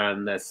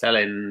 and they're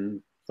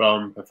selling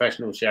from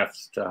professional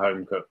chefs to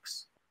home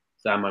cooks.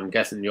 Sam, I'm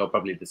guessing you're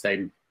probably the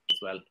same as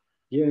well.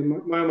 Yeah,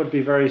 mine would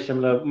be very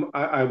similar.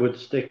 I would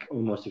stick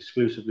almost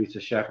exclusively to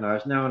chef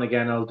knives. Now and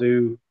again, I'll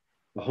do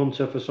a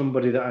hunter for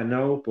somebody that I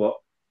know, but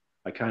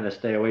I kind of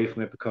stay away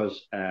from it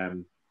because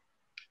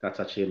that's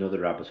actually another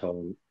rabbit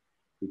hole.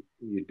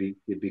 You'd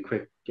be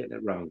quick getting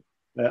it wrong.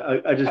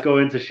 I just Uh, go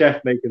into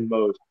chef making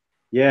mode.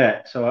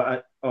 Yeah,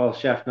 so all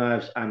chef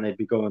knives, and they'd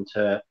be going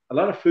to a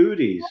lot of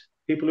foodies,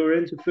 people who are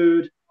into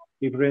food,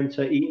 people who are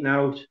into eating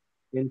out,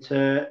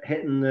 into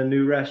hitting the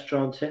new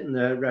restaurants, hitting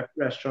the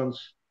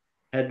restaurants.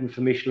 heading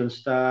for Michelin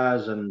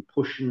stars and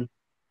pushing,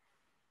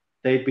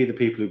 they'd be the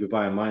people who'd be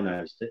buying my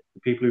knives. The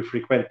people who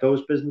frequent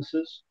those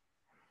businesses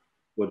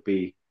would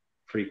be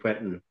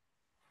frequenting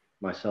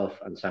myself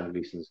and Sam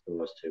Gleeson's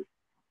stores too.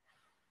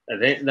 I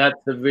think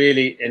that's a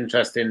really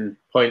interesting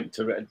point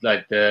to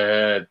like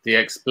the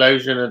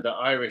explosion of the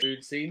Irish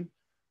food scene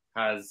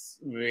has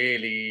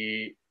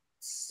really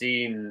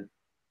seen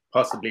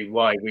possibly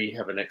why we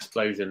have an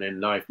explosion in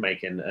knife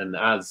making. And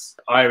as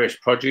Irish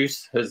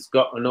produce has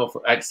got an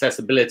awful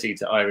accessibility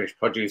to Irish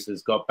produce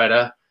has got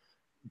better,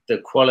 the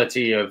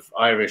quality of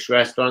Irish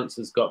restaurants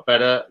has got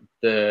better,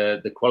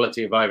 the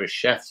quality of Irish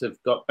chefs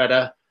have got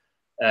better.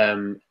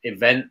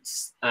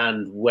 Events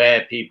and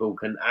where people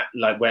can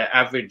like where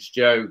average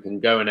Joe can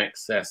go and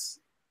access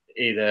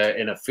either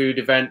in a food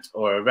event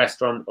or a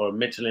restaurant or a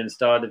Michelin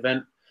starred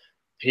event,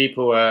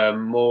 people are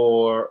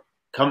more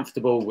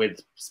comfortable with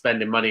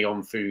spending money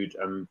on food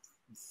and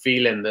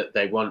feeling that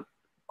they want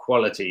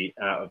quality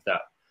out of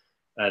that.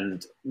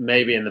 And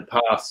maybe in the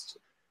past,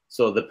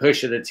 so the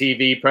push of the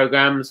TV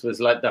programs was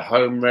like the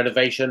home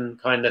renovation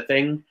kind of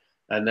thing.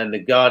 And then the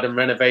garden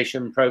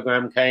renovation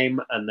program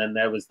came, and then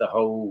there was the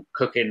whole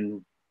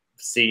cooking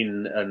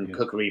scene and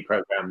cookery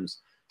programs.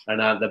 And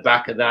at the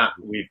back of that,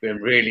 we've been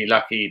really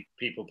lucky.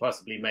 People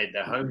possibly made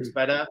their homes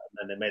better,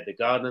 and then they made the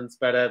gardens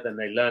better. Then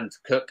they learned to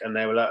cook, and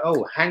they were like,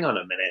 "Oh, hang on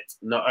a minute!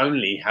 Not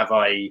only have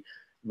I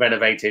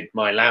renovated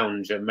my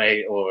lounge and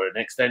made or an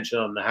extension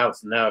on the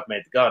house, and now I've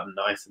made the garden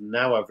nice, and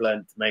now I've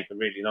learned to make a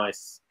really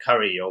nice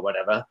curry or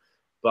whatever,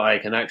 but I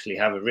can actually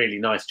have a really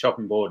nice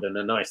chopping board and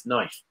a nice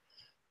knife."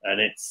 And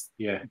it's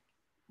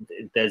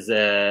there's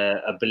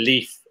a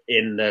belief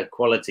in the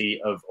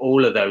quality of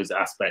all of those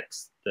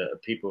aspects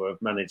that people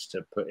have managed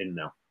to put in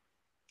now.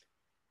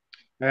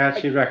 I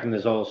actually reckon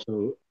there's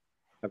also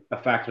a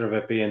factor of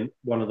it being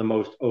one of the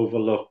most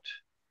overlooked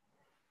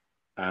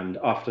and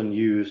often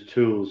used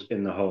tools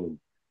in the home.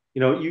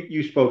 You know,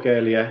 you spoke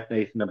earlier,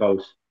 Nathan,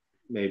 about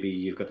maybe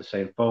you've got the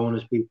same phone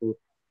as people,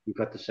 you've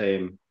got the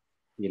same,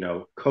 you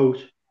know, coat,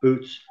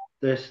 boots,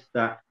 this,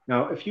 that.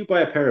 Now, if you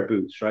buy a pair of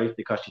boots, right,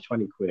 they cost you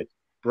 20 quid,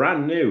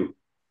 brand new,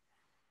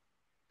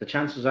 the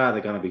chances are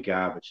they're going to be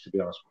garbage, to be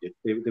honest with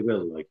you. They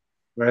will, like.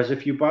 Whereas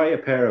if you buy a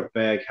pair of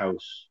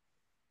Berghaus,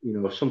 you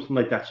know, something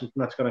like that, something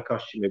that's going to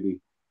cost you maybe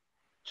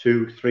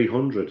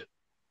 200-300,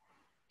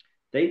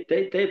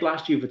 they'd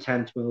last you for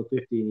 10, 12,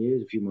 15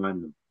 years if you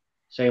mind them.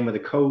 Same with a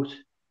coat.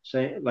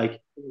 Same,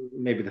 like,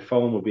 maybe the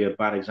phone would be a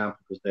bad example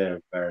because they're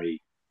a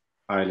very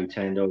highly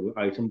turned over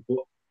item. But,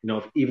 you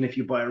know, even if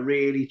you buy a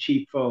really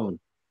cheap phone,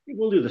 it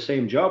will do the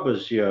same job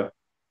as your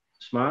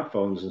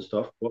smartphones and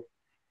stuff, but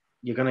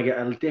you're going to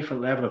get a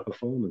different level of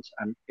performance.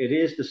 And it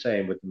is the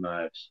same with the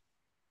knives.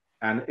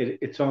 And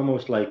it's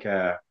almost like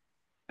an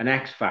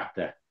X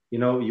factor, you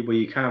know, where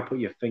you can't put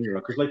your finger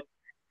on. Because, like,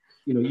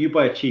 you know, you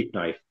buy a cheap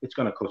knife, it's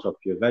going to cut up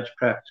your veg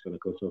prep, it's going to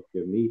cut up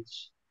your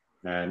meats,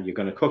 and you're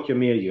going to cook your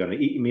meal, you're going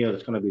to eat your meal,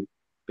 it's going to be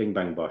bing,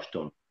 bang, bosh,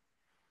 done.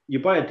 You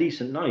buy a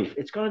decent knife,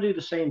 it's going to do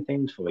the same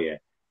things for you.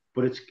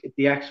 But it's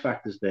the X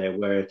factor's there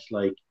where it's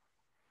like,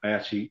 I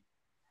actually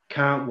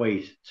can't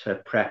wait to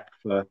prep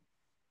for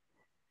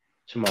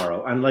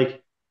tomorrow. And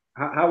like,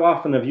 how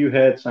often have you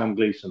heard, Sam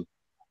Gleeson,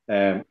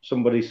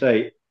 somebody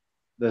say,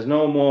 "There's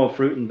no more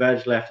fruit and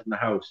veg left in the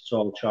house; it's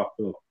all chopped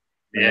up."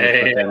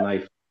 And their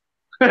knife.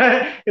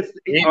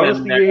 Honestly,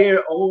 you hear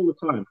it all the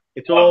time.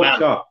 It's all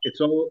chopped.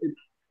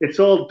 It's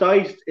all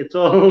diced. It's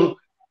all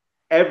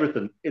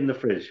everything in the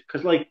fridge.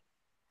 Because like,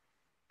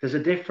 there's a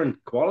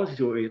different quality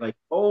to it. You're like,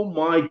 oh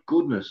my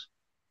goodness,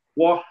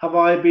 what have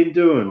I been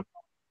doing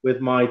with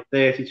my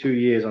 32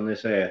 years on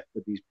this earth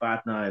with these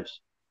bad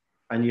knives?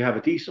 And you have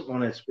a decent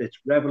one. It's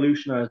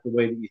revolutionized the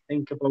way that you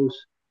think about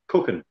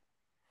cooking.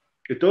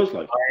 It does,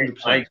 like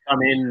 100%. I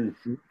come in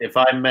if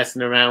I'm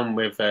messing around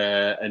with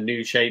a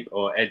new shape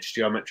or edge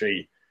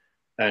geometry,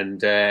 and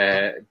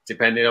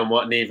depending on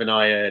what Neve and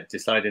I are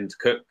deciding to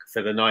cook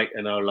for the night,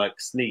 and I'll like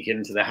sneak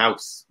into the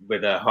house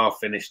with a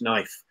half-finished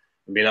knife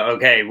and be like,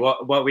 "Okay,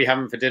 what are we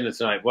having for dinner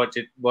tonight? What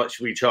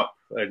should we chop?"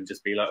 And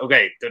just be like,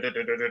 "Okay."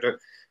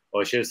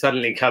 Or she'll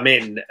suddenly come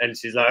in and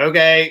she's like,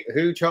 "Okay,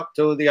 who chopped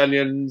all the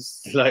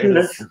onions? Like,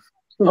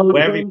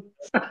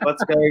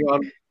 what's going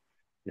on?"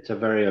 It's a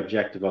very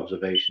objective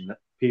observation that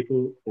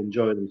people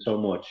enjoy them so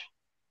much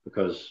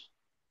because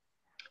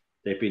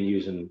they've been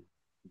using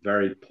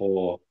very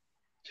poor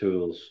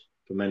tools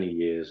for many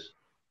years.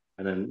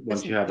 And then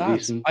once you have a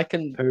decent I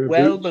can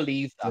well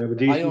believe that.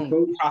 I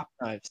own crap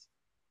knives.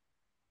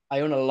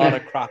 I own a lot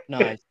of crap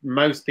knives.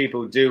 Most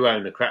people do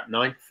own a crap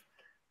knife.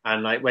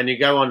 And like when you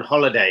go on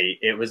holiday,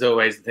 it was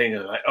always the thing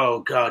of like, "Oh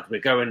God, we're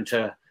going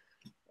to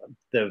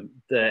the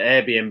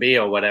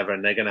Airbnb or whatever,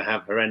 and they're going to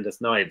have horrendous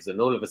knives."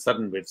 And all of a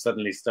sudden, we've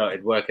suddenly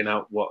started working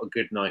out what a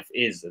good knife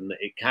is, and that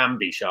it can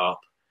be sharp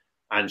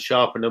and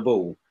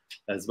sharpenable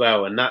as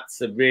well. And that's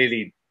a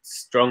really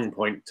strong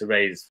point to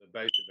raise for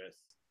both of us,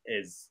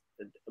 is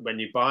when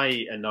you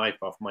buy a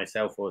knife off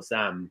myself or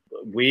Sam,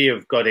 we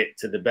have got it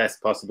to the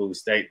best possible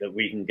state that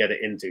we can get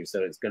it into.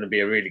 So it's going to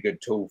be a really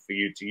good tool for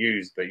you to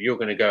use, but you're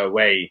going to go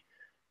away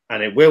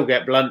and it will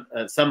get blunt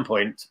at some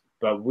point,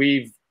 but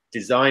we've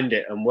designed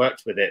it and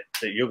worked with it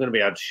that you're going to be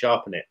able to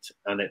sharpen it,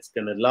 and it's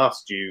going to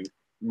last you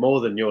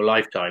more than your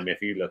lifetime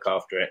if you look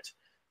after it,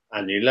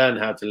 and you learn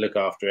how to look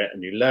after it,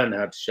 and you learn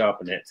how to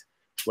sharpen it.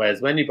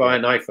 Whereas when you buy a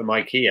knife from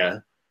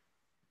IKEA,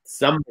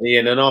 somebody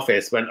in an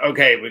office went,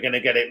 okay, we're going to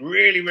get it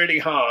really, really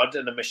hard,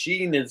 and the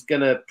machine is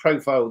going to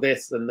profile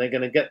this, and they're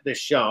going to get this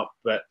sharp,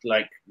 but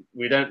like,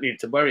 we don't need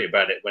to worry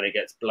about it when it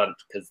gets blunt,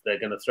 because they're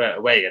going to throw it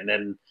away. And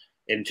then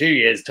in 2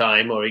 years'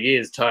 time or a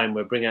year's time,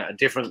 we'll bring out a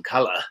different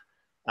color,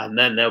 and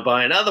then they'll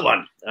buy another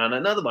one and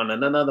another one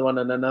and another one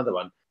and another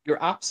one.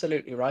 You're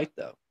absolutely right,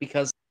 though,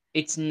 because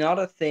it's not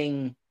a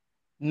thing.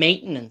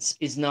 Maintenance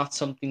is not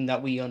something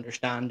that we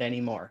understand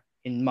anymore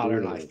in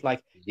modern life.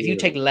 Like, if you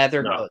take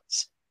leather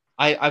goods,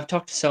 I've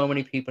talked to so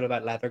many people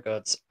about leather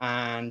goods,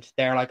 and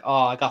they're like,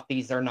 oh, I got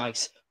these, they're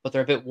nice, but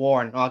they're a bit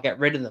worn, I'll get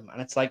rid of them.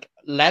 And it's like,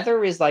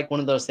 leather is like one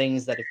of those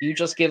things that if you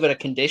just give it a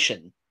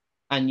condition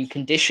and you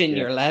condition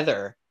your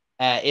leather,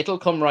 it'll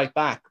come right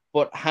back.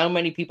 But how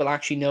many people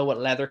actually know what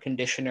leather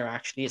conditioner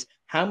actually is?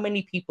 How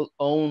many people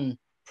own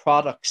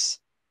products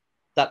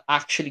that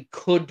actually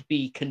could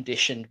be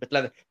conditioned with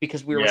leather?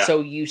 Because we were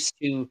so used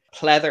to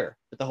pleather,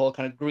 with the whole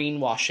kind of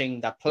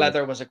greenwashing, that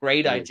pleather was a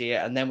great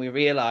idea. And then we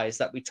realized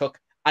that we took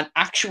an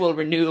actual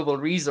renewable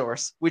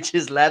resource, which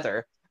is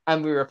leather,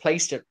 and we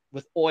replaced it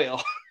with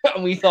oil.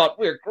 And we thought,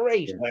 we're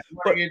great.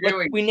 But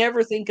we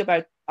never think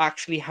about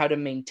actually how to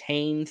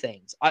maintain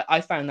things.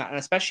 I found that, and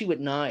especially with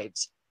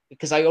knives,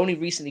 because I only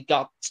recently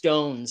got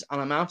stones,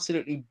 and I'm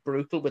absolutely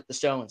brutal with the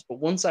stones. But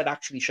once I'd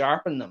actually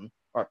sharpened them,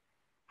 or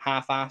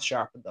half-ass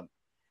sharpened them,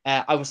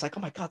 I was like,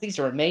 oh my God, these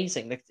are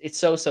amazing. Like, it's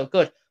so, so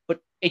good.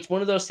 But it's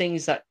one of those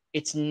things that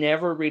it's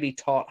never really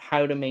taught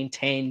how to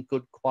maintain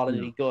good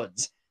quality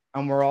goods.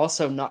 And we're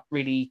also not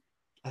really,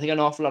 I think an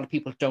awful lot of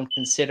people don't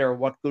consider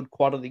what good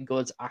quality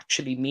goods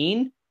actually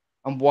mean,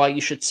 and why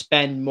you should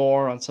spend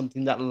more on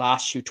something that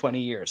lasts you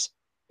 20 years.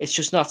 It's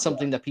just not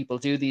something that people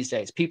do these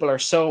days. People are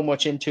so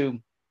much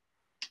into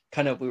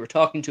we were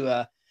talking to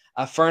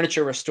a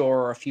furniture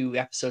restorer a few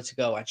episodes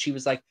ago, and she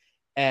was like,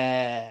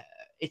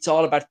 it's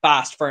all about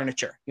fast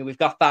furniture. You know, we've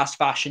got fast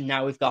fashion,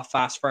 now we've got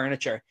fast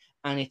furniture.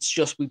 And it's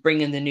just, we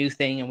bring in the new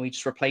thing and we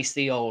just replace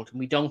the old, and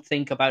we don't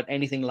think about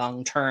anything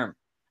long term.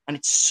 And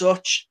it's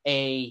such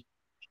a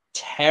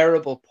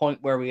terrible point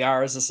where we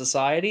are as a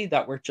society,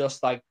 that we're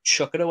just like,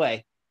 chuck it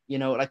away. You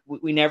know, like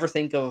we never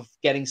think of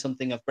getting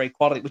something of great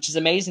quality, which is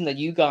amazing that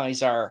you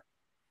guys are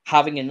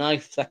having a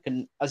knife that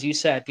can, as you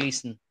said,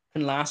 Gleeson,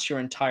 can last your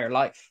entire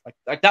life.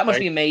 Like that must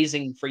be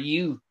amazing for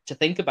you to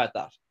think about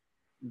that.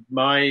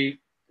 My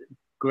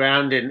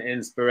ground in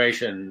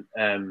inspiration,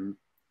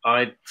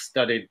 I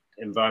studied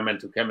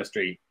environmental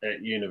chemistry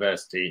at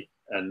university,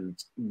 and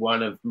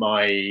one of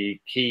my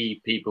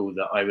key people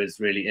that I was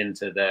really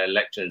into their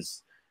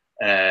lectures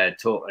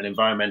taught an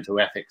environmental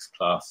ethics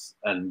class,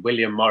 and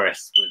William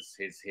Morris was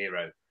his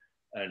hero.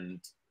 And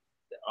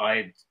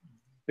I'd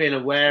been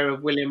aware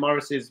of William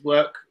Morris's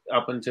work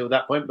up until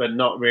that point, but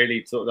not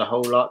really sort of the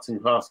whole arts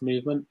and crafts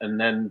movement. And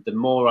then the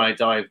more I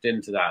dived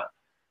into that,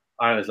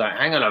 I was like,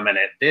 hang on a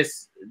minute,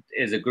 this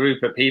is a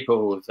group of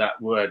people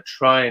that were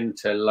trying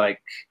to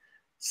like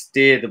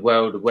steer the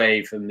world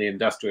away from the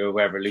Industrial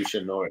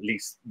Revolution, or at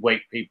least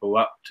wake people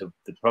up to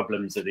the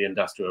problems of the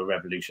Industrial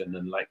Revolution.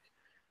 And like,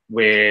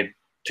 we're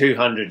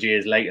 200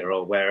 years later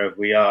or wherever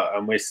we are,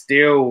 and we're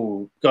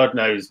still, God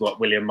knows what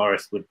William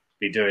Morris would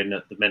be doing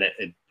at the minute.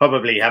 He'd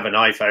probably have an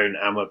iPhone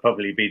and would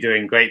probably be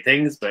doing great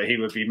things, but he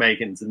would be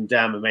making some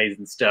damn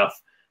amazing stuff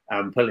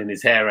and pulling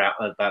his hair out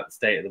about the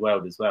state of the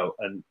world as well.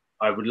 And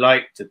I would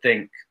like to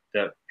think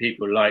that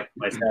people like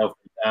myself,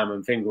 Sam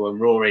and Fingal and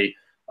Rory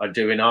are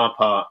doing our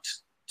part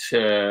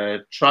to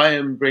try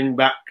and bring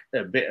back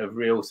a bit of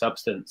real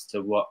substance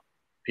to what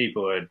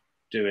people are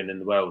doing in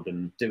the world,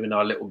 and doing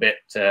our little bit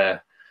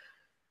to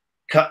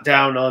cut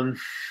down on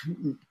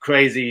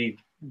crazy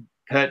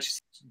purchase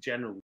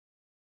general,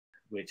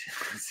 which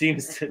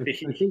seems to be.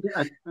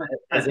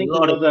 I think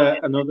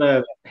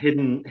another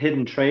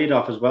hidden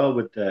trade-off as well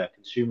with the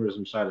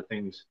consumerism side of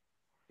things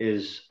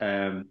is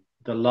the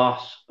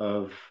loss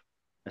of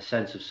a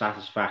sense of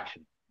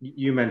satisfaction.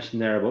 You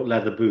mentioned there about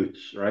leather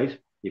boots, right?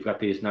 You've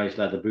got these nice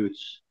leather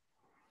boots,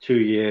 2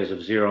 years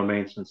of zero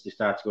maintenance, they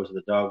start to go to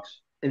the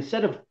dogs.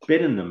 Instead of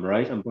binning them,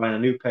 right, and buying a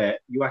new pair,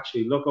 you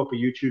actually look up a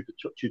YouTube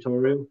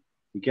tutorial,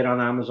 you get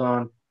on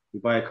Amazon, you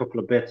buy a couple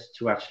of bits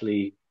to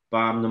actually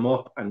balm them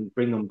up and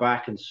bring them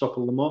back and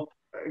supple them up.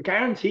 I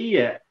guarantee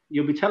you,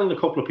 you'll be telling a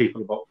couple of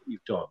people about what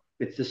you've done.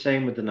 It's the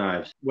same with the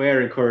knives.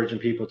 We're encouraging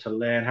people to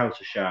learn how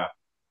to sharpen.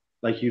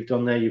 Like you've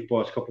done there, you've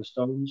bought a couple of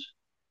stones,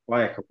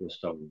 buy a couple of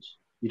stones.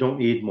 You don't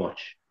need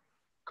much.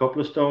 A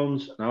couple of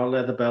stones, an old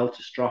leather belt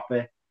to strap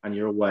it, and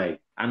you're away.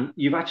 And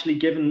you've actually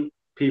given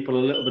people a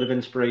little bit of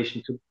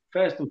inspiration to,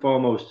 first and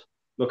foremost,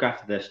 look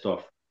after their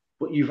stuff.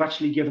 But you've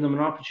actually given them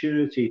an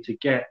opportunity to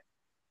get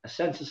a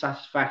sense of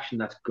satisfaction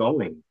that's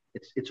going.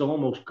 It's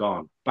almost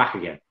gone. Back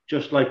again.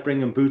 Just like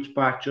bringing boots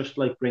back, just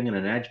like bringing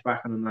an edge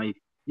back on a knife.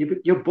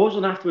 You're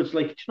buzzing afterwards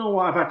like, do you know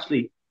what,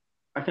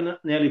 I can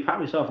nearly pat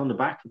myself on the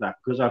back for that,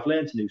 because I've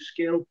learned a new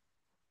skill.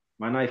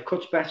 my knife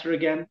cuts better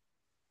again,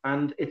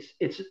 and it's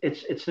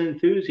an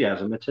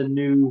enthusiasm. It's a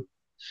new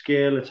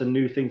skill. It's a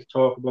new thing to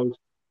talk about,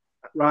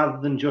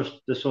 rather than just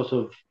the sort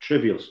of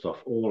trivial stuff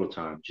all the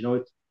time. Do you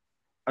know,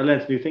 I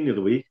learned a new thing the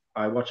other week.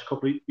 I watched a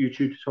couple of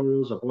YouTube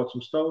tutorials. I bought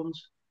some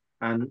stones,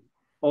 and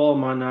all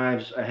my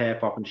knives are hair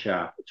popping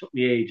sharp. It took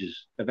me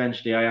ages.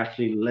 Eventually, I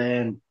actually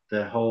learned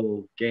the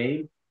whole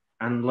game,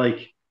 and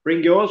like,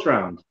 bring yours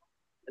round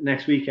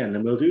next weekend,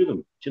 and we'll do them.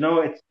 Do you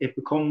know, it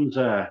becomes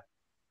a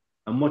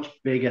much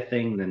bigger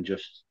thing than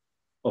just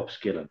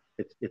upskilling.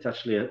 It's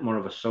actually more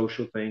of a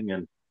social thing,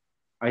 and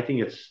I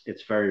think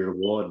it's very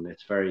rewarding.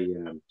 It's very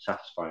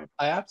satisfying.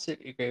 I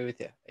absolutely agree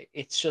with you.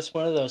 It's just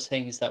one of those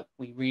things that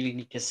we really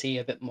need to see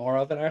a bit more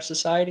of in our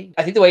society.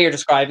 I think the way you're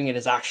describing it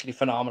is actually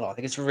phenomenal. I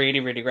think it's a really,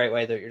 really great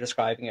way that you're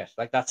describing it.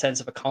 Like that sense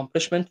of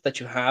accomplishment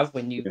that you have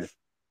when you've,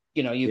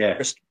 you've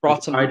just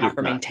brought something back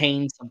or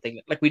maintained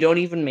something. Like we don't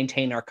even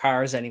maintain our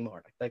cars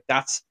anymore. Like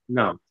that's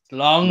long.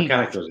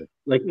 Mechanic does it.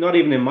 Like not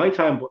even in my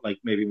time, but like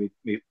maybe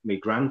my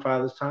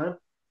grandfather's time.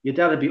 Your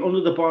dad would be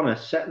under the bonnet,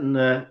 setting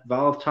the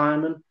valve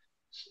timing,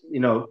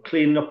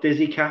 cleaning up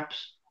dizzy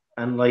caps,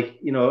 and like,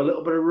 a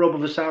little bit of rub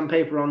of a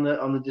sandpaper on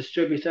the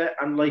distributor,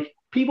 and like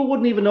people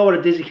wouldn't even know what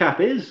a dizzy cap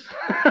is.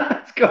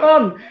 It's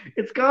gone.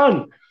 It's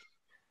gone.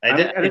 And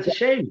it's a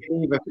shame.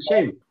 It's a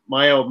shame.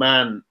 My old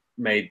man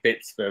made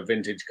bits for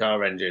vintage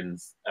car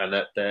engines, and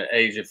at the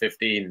age of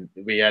 15,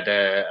 we had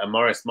a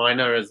Morris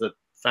Minor as a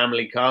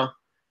family car.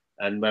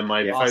 And when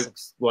my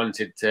folks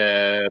wanted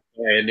to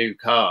buy a new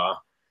car,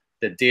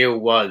 the deal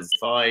was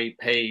if I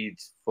paid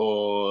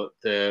for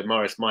the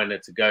Morris Minor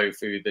to go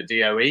through the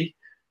DOE,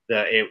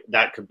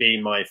 that could be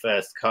my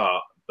first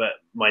car. But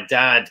my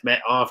dad,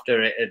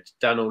 after it had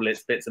done all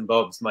its bits and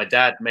bobs, my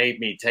dad made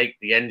me take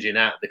the engine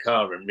out of the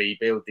car and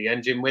rebuild the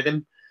engine with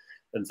him.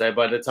 And so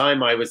by the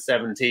time I was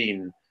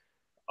 17,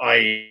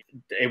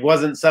 it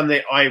wasn't something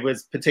I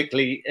was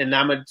particularly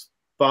enamored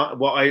by.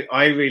 What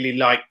I really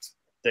liked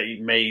that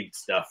he made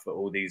stuff for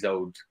all these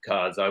old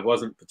cars. I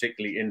wasn't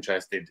particularly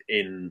interested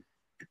in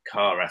the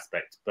car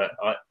aspect, but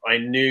I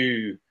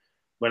knew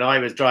when I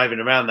was driving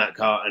around that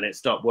car and it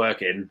stopped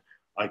working,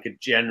 I could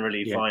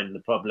generally find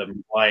the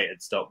problem why it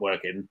had stopped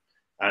working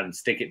and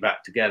stick it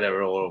back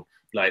together, or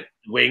like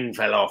the wing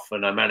fell off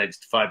and I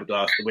managed to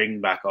fiberglass the wing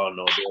back on,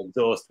 or the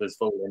exhaust was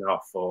falling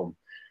off, or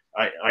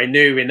I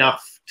knew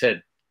enough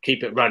to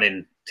keep it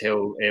running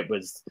till it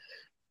was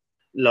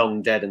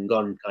long dead and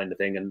gone kind of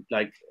thing. And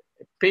like,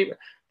 people,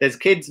 there's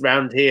kids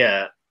around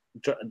here.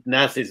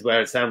 This is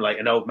where it sounds like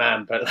an old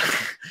man, but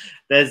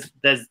there's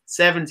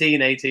 17,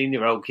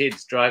 18-year-old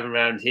kids driving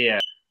around here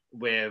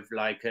with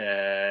like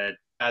a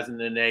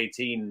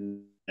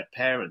 2018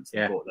 parents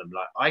bought them.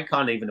 Like, I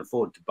can't even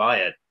afford to buy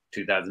a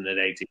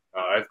 2018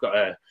 car. I've got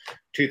a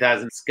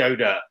 2000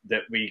 Skoda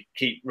that we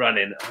keep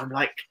running. I'm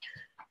like,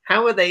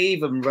 how are they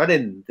even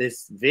running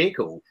this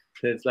vehicle?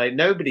 It's like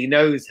nobody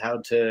knows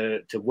how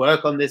to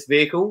work on this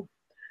vehicle.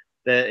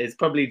 It's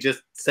probably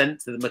just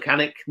sent to the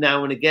mechanic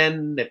now and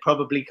again. They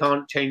probably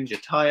can't change a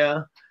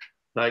tire.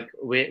 Like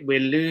we're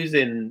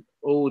losing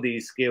all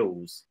these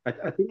skills.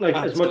 I think like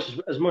as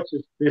much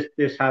as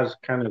this has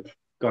kind of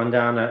gone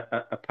down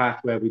a path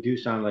where we do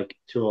sound like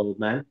two old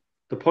men.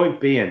 The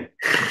point being,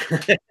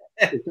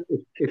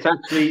 it's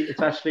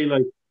actually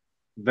like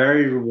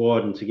very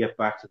rewarding to get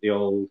back to the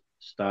old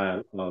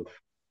style of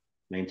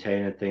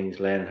maintaining things,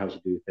 learning how to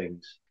do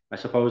things. I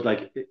suppose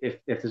like if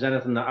there's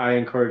anything that I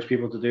encourage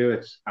people to do,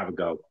 it's have a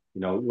go.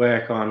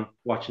 Work on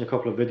watching a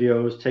couple of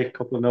videos, take a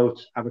couple of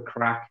notes, have a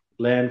crack,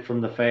 learn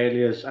from the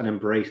failures and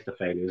embrace the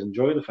failures,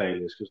 enjoy the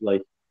failures. Because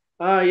like,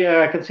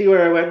 I can see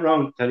where I went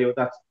wrong. Tell you what,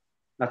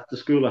 that's the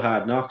school of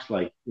hard knocks.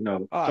 Like,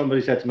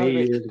 somebody said to me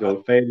years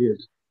ago,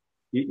 failures,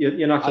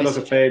 you're not to look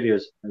at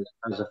failures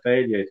as a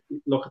failure.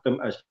 Look at them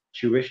as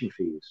tuition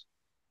fees.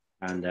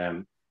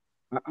 And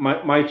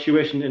my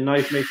tuition in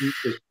knife making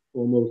is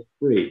almost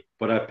free,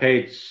 but I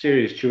paid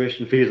serious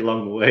tuition fees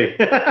along the way.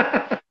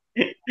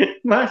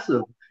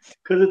 Massive,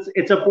 because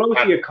it's a blow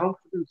to your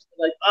confidence.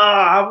 Like,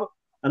 I'm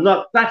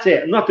not. That's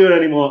it. I'm not doing it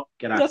anymore.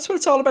 Get out. That's what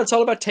it's all about. It's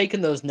all about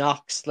taking those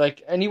knocks.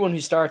 Like anyone who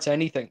starts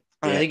anything,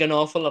 and I think an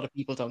awful lot of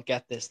people don't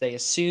get this. They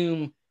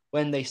assume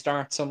when they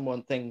start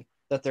something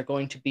that they're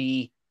going to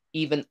be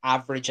even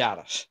average at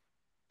it,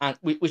 and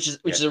which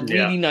is a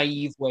really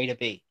naive way to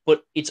be.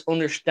 But it's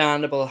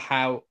understandable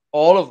how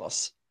all of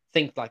us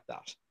think like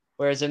that.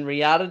 Whereas in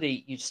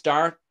reality, you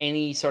start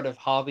any sort of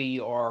hobby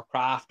or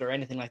craft or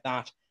anything like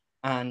that,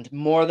 and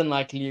more than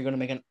likely you're going to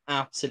make an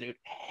absolute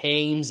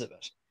hames of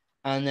it.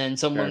 And then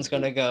someone's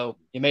going to go,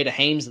 you made a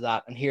hames of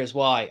that, and here's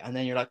why. And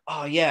then you're like,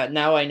 oh yeah,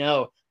 now I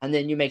know. And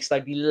then you make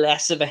slightly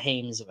less of a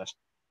hames of it.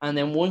 And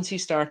then once you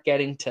start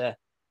getting to,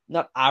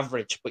 not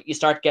average, but you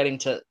start getting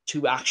to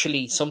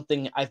actually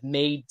something, I've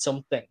made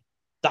something,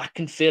 that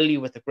can fill you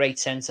with a great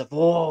sense of,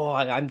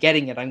 I'm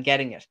getting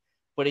it.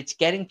 But it's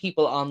getting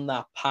people on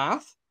that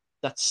path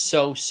that's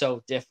so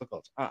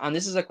difficult. And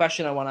this is a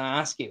question I want to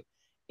ask you,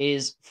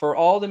 is for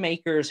all the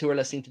makers who are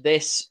listening to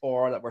this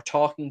or that we're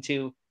talking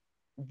to,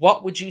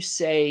 what would you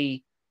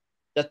say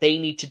that they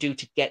need to do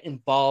to get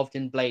involved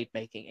in blade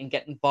making and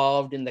get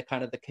involved in the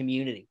kind of the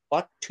community?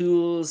 What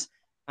tools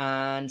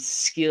and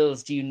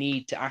skills do you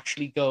need to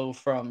actually go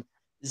from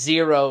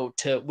zero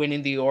to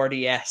winning the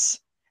RDS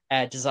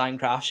design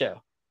craft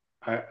show?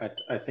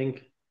 I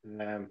think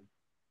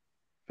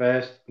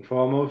first and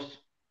foremost,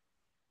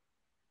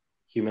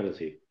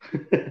 humility,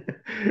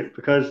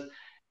 because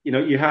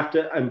you have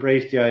to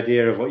embrace the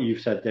idea of what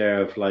you've said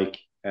there of like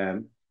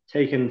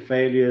taking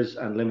failures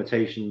and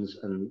limitations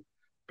and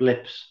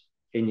blips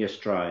in your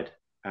stride.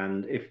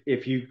 And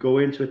if you go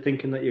into it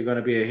thinking that you're going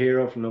to be a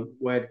hero from the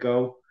word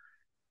go,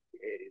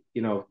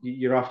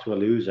 you're off to a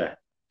loser.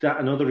 That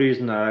another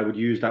reason that I would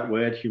use that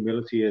word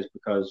humility is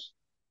because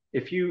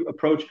if you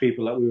approach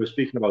people that we were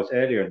speaking about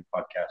earlier in the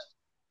podcast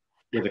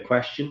with a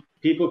question,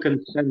 people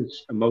can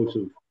sense a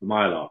motive a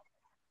mile off.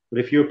 But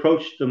if you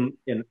approach them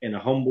in a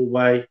humble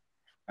way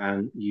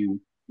and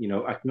you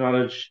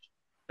acknowledge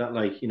that,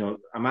 like,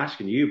 I'm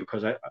asking you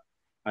because I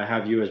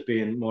have you as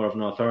being more of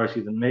an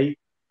authority than me,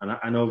 and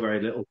I know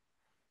very little.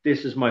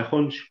 This is my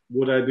hunch.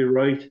 Would I be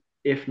right?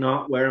 If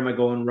not, where am I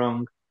going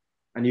wrong?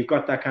 And you've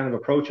got that kind of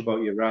approach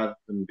about you rather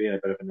than being a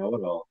bit of a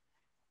know-it-all.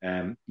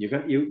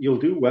 You'll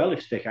do well if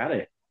you stick at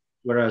it.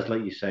 Whereas,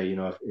 like you say,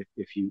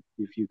 if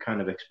you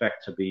kind of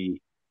expect to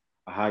be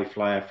a high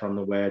flyer from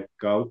the word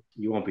go,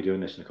 you won't be doing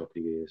this in a couple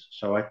of years.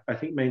 So I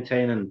think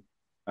maintaining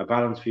a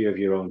balanced view of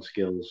your own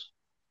skills,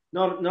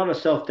 not a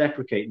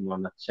self-deprecating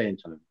one at the same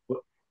time, but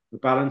a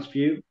balanced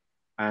view,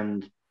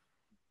 and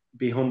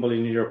be humble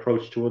in your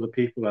approach to other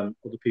people and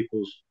other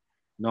people's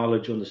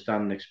knowledge,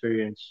 understanding,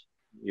 experience.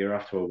 You're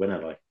after a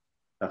winner. Like,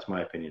 that's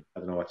my opinion. I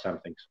don't know what Sam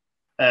thinks.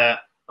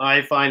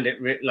 I find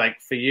it like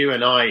for you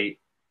and I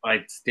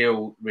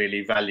still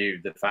really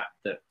value the fact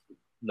that,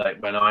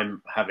 like, when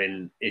I'm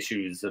having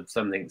issues of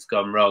something's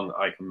gone wrong,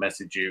 I can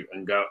message you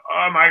and go,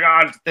 oh my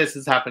God, this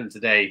has happened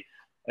today.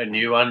 And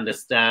you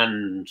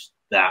understand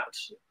that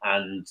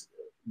and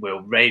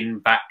will rein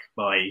back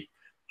my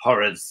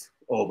horrors,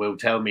 or will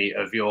tell me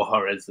of your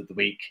horrors of the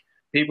week.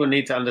 People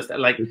need to understand,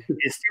 like,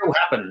 it still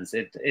happens.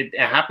 It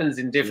happens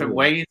in different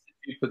ways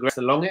as you progress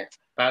along it.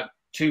 About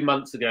 2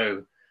 months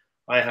ago,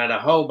 I had a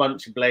whole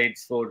bunch of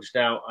blades forged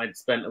out. I'd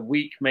spent a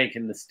week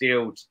making the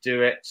steel to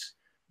do it.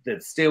 The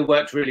steel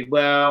worked really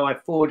well. I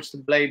forged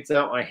the blades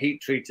out. I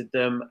heat treated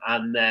them.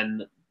 And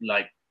then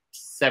like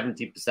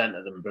 70%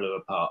 of them blew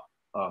apart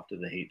after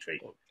the heat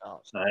treat.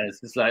 It's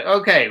just like,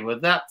 okay,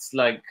 well, that's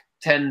like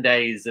 10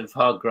 days of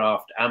hard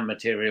graft and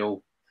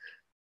material.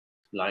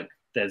 Like,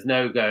 there's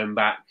no going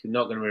back. You're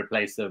not going to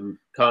replace them.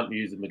 Can't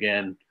use them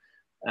again.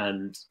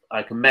 And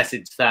I can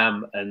message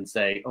Sam and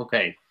say,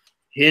 okay,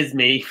 here's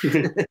me.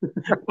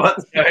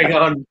 What's going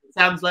on?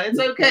 Sam's like, it's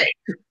okay.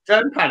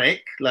 Don't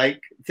panic. Like,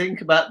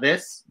 think about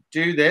this.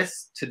 Do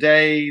this.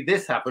 Today,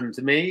 this happened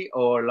to me.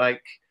 Or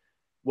like,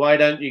 why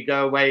don't you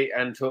go away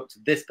and talk to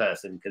this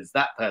person? Because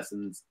that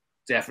person's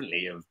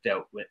definitely have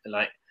dealt with,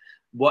 like,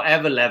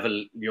 whatever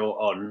level you're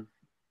on,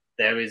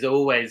 there is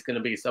always going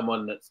to be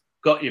someone that's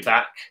got your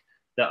back,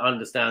 that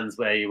understands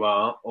where you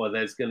are, or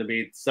there's going to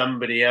be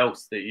somebody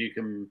else that you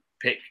can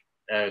pick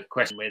a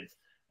question with,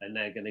 and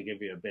they're going to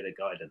give you a bit of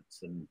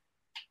guidance. And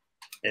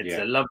it's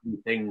a lovely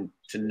thing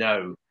to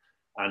know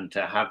and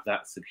to have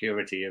that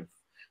security of,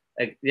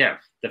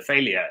 the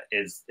failure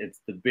it's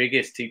the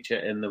biggest teacher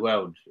in the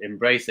world.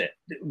 Embrace it.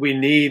 We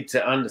need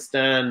to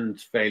understand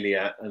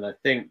failure. And I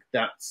think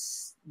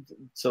that's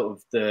sort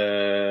of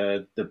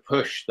the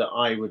push that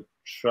I would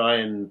try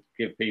and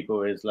give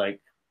people is like,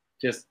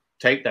 just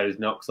take those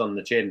knocks on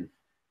the chin,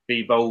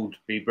 be bold,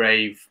 be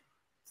brave,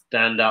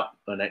 stand up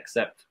and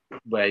accept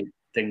where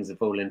things are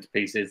falling to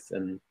pieces.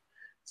 And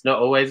it's not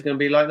always going to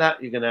be like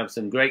that. You're going to have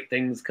some great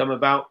things come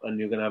about and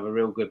you're going to have a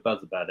real good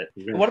buzz about it.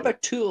 What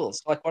about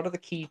tools? Like, what are the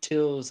key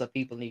tools that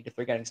people need if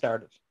they're getting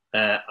started?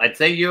 I'd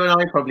say you and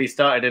I probably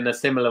started in a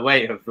similar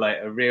way of like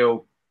a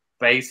real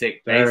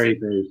basic. Very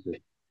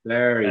basic.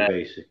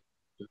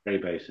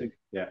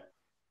 Yeah.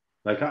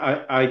 Like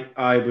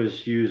I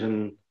was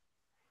using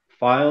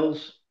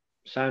files,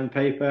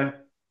 sandpaper,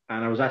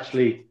 and I was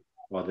actually,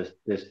 well,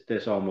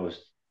 this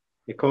almost,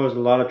 it caused a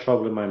lot of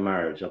trouble in my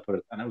marriage. And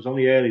it was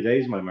only early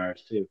days of my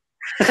marriage too.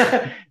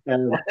 I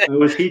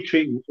was heat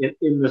treating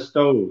in the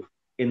stove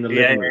in the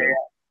living room.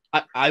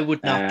 I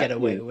would not get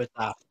away with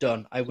that,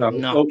 Dunn. I would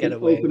not get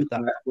away with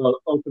that. Well,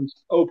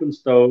 open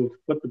stove,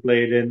 put the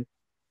blade in,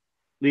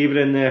 leave it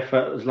in there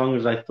for as long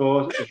as I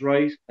thought it was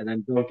right, and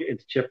then dunk it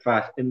into chip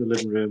fat in the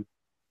living room.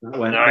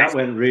 That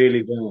went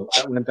really well.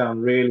 That went down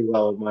really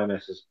well with my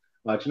missus.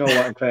 Like, you know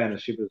what? In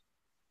fairness,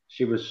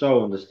 she was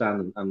so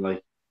understanding, and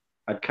like,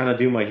 I'd kind of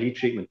do my heat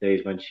treatment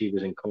days when she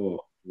was in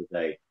court for the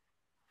day.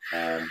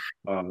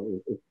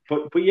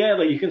 But yeah,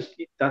 like, you can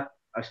that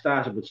I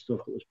started with stuff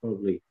that was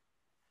probably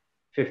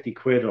 50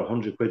 quid or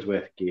 100 quid's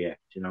worth of gear,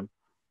 you know,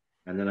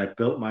 and then I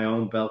built my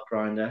own belt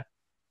grinder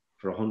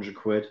for 100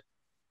 quid.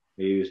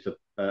 I used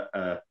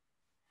a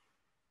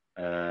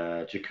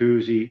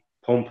jacuzzi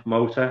pump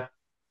motor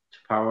to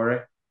power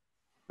it,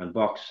 and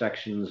box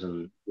sections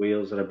and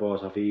wheels that I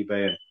bought off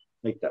eBay, and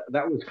like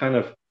that was kind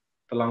of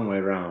the long way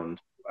around.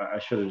 I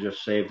should have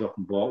just saved up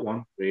and bought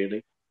one,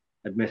 really,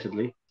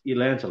 admittedly. You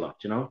learnt a lot,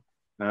 you know?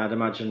 And I'd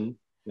imagine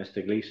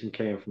Mr. Gleeson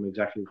came from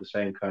exactly the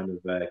same kind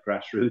of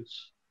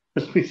grassroots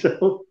as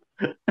myself.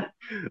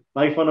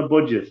 Life on a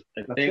budget.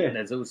 I That's think it.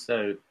 there's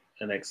also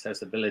an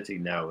accessibility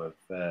now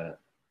of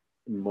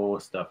more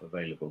stuff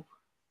available.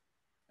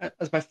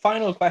 As my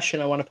final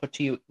question I want to put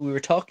to you, we were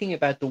talking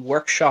about the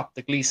workshop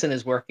that Gleeson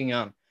is working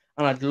on,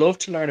 and I'd love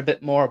to learn a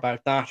bit more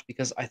about that,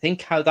 because I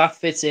think how that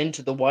fits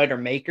into the wider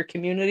maker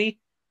community,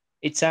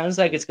 it sounds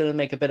like it's going to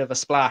make a bit of a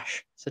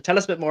splash. So tell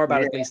us a bit more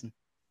about it, Gleeson.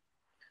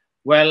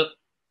 Well,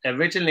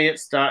 originally it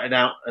started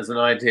out as an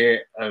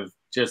idea of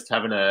just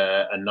having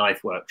a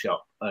knife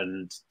workshop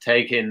and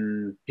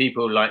taking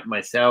people like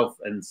myself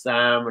and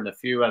Sam and a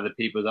few other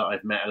people that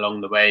I've met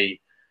along the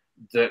way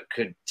that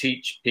could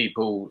teach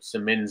people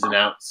some ins and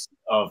outs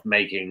of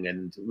making,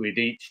 and we'd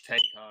each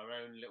take our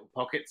own little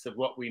pockets of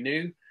what we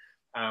knew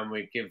and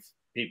we'd give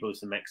people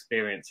some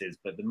experiences.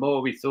 But the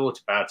more we thought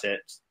about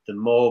it, the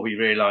more we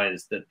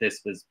realized that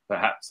this was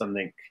perhaps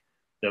something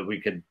that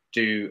we could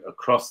do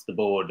across the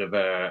board of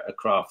a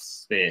craft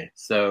sphere.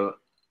 So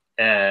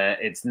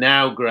it's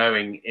now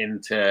growing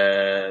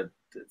into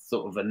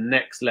sort of a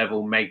next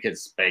level maker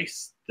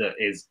space that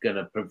is going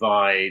to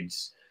provide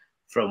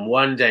from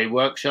one-day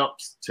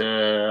workshops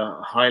to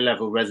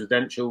high-level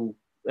residential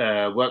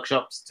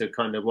workshops to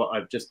kind of what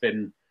I've just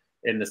been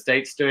in the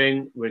States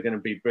doing. We're going to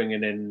be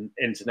bringing in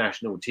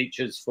international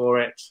teachers for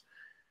it.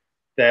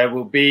 There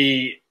will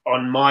be,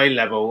 on my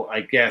level,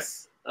 I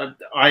guess,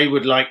 I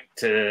would like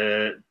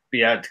to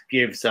be able to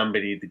give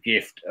somebody the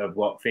gift of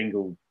what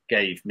Fingal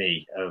gave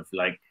me, of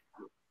like,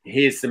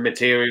 here's some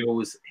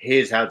materials,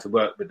 here's how to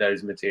work with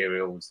those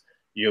materials.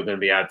 You're going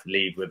to be able to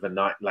leave with a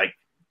knife. Like,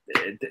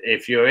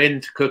 if you're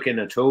into cooking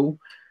at all,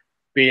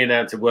 being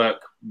able to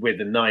work with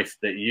a knife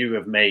that you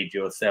have made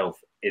yourself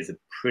is a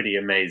pretty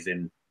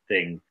amazing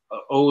thing.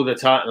 All the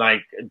time,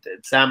 like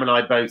Sam and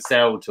I both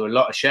sell to a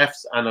lot of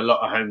chefs and a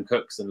lot of home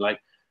cooks. And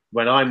like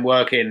when I'm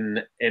working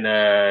in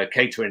a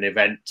catering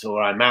event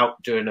or I'm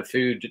out doing a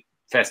food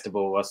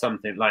festival or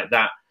something like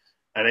that,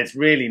 and it's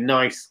really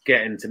nice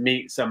getting to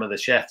meet some of the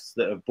chefs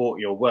that have bought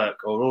your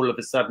work, or all of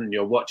a sudden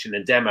you're watching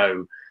a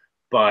demo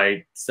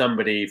by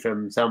somebody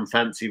from some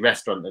fancy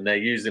restaurant and they're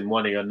using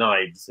one of your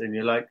knives and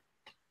you're like,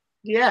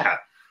 yeah,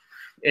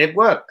 it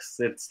works.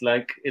 It's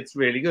like, it's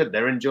really good.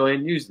 They're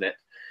enjoying using it.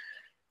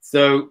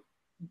 So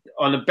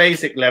on a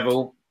basic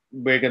level,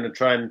 we're going to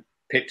try and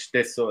pitch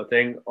this sort of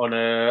thing. On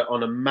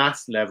a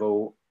mass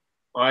level,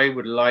 I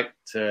would like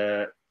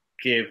to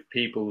give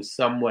people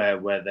somewhere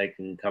where they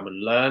can come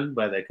and learn,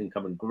 where they can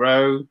come and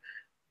grow.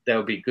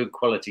 There'll be good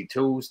quality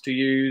tools to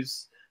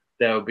use.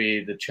 There'll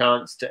be the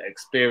chance to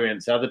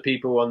experience other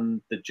people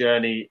on the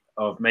journey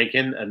of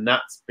making. And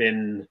that's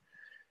been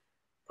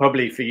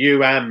probably for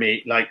you and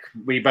me, like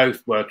we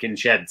both work in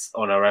sheds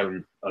on our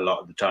own a lot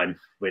of the time,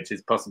 which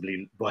is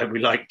possibly why we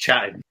like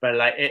chatting. But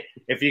like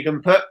if you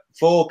can put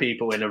 4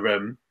 people in a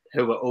room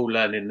who are all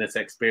learning this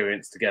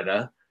experience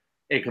together,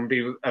 it can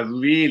be a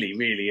really,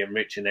 really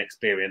enriching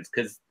experience,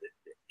 because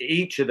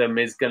each of them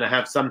is going to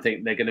have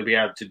something they're going to be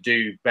able to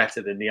do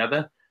better than the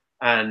other.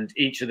 And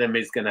each of them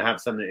is going to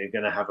have something they're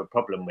going to have a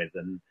problem with.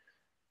 And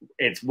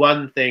it's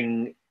one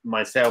thing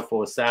myself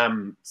or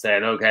Sam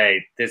saying,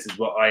 okay, this is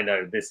what I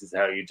know, this is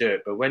how you do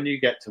it. But when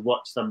you get to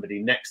watch somebody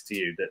next to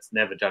you that's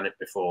never done it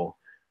before,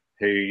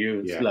 who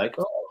you're like,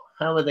 oh,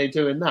 how are they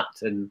doing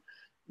that? And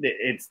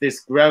it's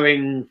this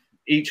growing,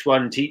 each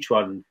one teach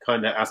one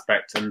kind of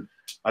aspect. And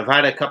I've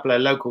had a couple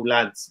of local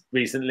lads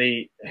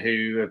recently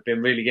who have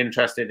been really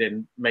interested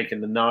in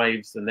making the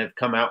knives, and they've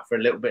come out for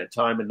a little bit of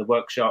time in the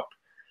workshop.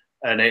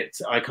 And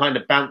I kind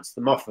of bounce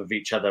them off of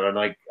each other, and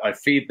I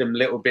feed them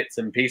little bits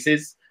and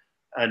pieces.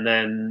 And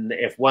then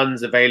if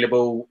one's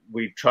available,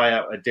 we try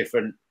out a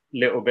different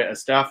little bit of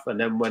stuff. And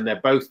then when they're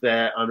both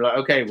there, I'm like,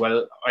 okay,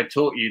 well, I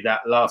taught you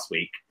that last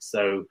week.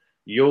 So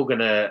you're going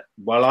to,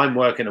 while I'm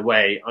working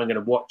away, I'm going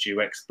to watch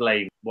you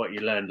explain what you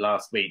learned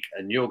last week.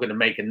 And you're going to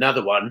make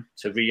another one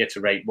to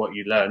reiterate what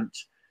you learned.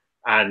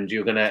 And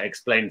you're going to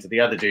explain to the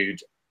other dude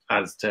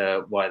as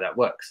to why that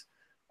works.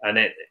 And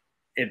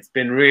it's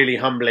been really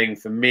humbling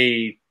for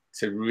me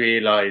to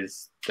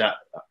realize that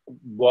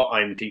what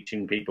I'm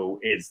teaching people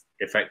is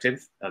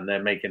effective and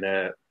they're making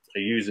a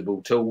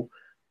usable tool.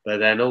 But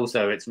then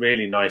also it's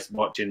really nice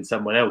watching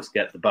someone else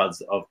get the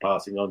buzz of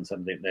passing on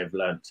something they've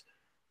learnt.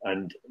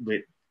 And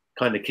we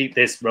kind of keep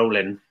this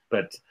rolling,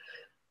 but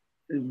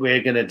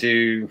we're going to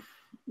do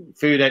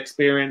food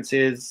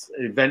experiences.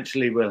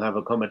 Eventually we'll have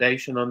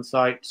accommodation on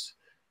site.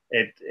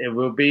 It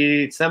will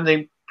be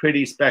something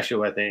pretty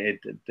special, I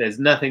think. There's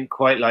nothing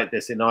quite like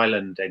this in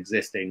Ireland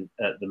existing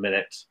at the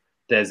minute.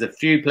 There's a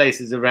few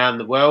places around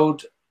the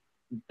world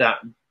that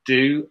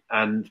do,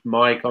 and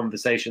my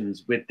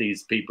conversations with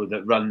these people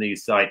that run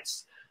these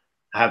sites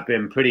have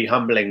been pretty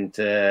humbling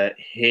to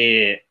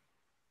hear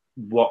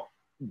what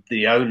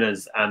the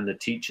owners and the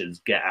teachers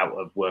get out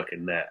of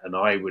working there. And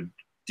I would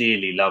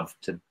dearly love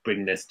to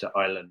bring this to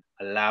Ireland,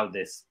 allow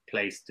this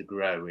place to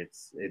grow.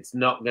 It's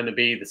not going to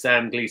be the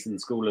Sam Gleeson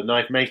School of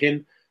Knife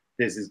Making.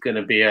 this is going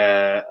to be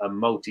a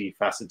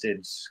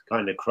multifaceted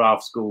kind of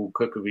craft school,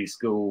 cookery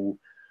school,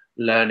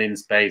 learning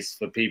space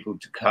for people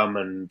to come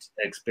and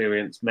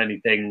experience many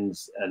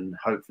things and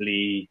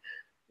hopefully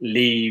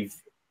leave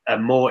a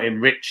more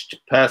enriched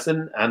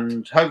person.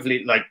 And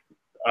hopefully, like,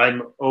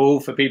 I'm all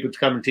for people to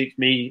come and teach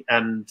me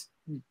and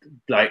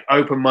like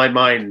open my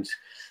mind.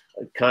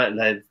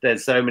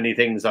 There's so many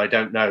things I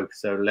don't know,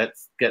 so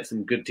let's get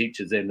some good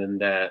teachers in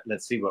and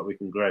let's see what we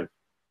can grow.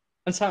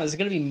 And Sam, is it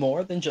going to be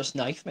more than just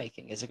knife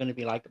making? Is it going to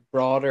be like a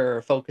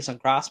broader focus on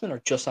craftsmen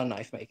or just on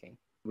knife making?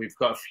 We've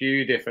got a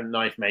few different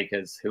knife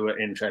makers who are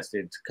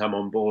interested to come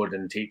on board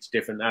and teach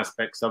different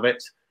aspects of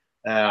it.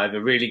 I have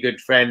a really good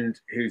friend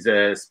who's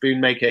a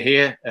spoon maker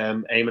here,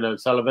 Eamon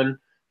O'Sullivan,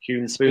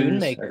 Hewn Spoons. Spoon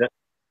maker.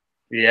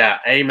 Yeah,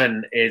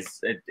 Eamon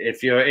is,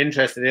 if you're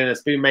interested in a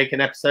spoon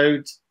making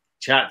episode,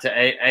 chat to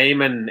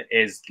Eamon.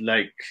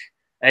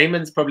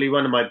 Eamon's probably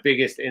one of my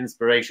biggest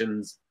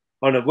inspirations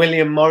on a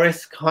William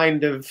Morris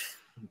kind of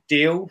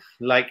deal.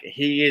 Like,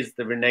 he is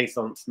the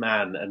Renaissance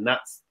man. And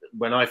that's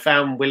when I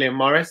found William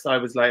Morris, I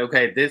was like,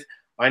 okay,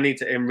 I need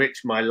to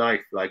enrich my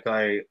life. Like,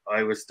 I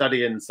was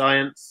studying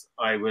science.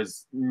 I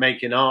was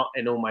making art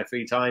in all my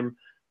free time.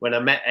 When I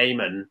met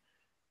Eamon,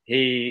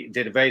 he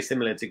did a very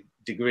similar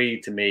degree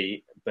to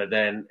me, but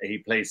then he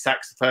plays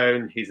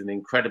saxophone. He's an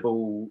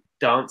incredible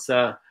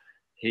dancer.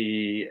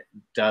 He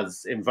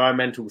does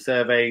environmental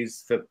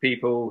surveys for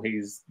people.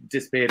 He's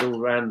disappeared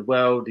all around the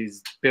world.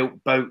 He's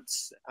built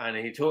boats, and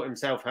he taught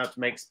himself how to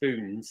make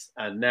spoons.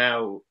 And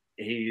now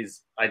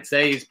I'd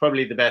say he's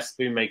probably the best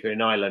spoon maker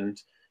in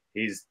Ireland.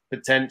 He's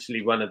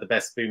potentially one of the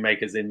best spoon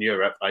makers in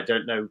Europe. I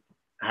don't know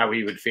how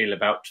he would feel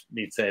about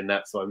me saying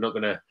that, so I'm not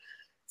going to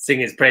sing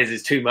his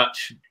praises too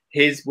much.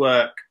 His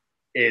work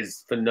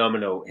is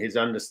phenomenal. His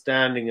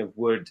understanding of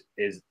wood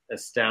is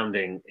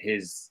astounding.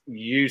 His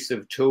use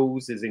of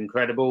tools is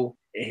incredible.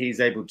 He's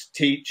able to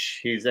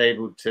teach.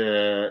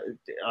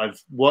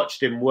 I've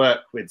watched him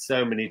work with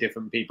so many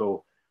different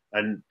people,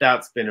 and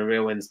that's been a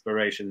real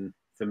inspiration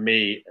for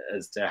me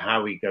as to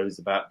how he goes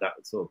about that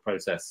sort of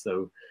process.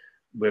 So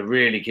we're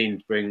really keen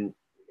to bring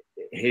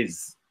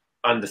his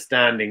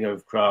understanding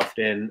of craft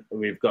in.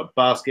 We've got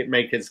basket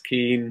makers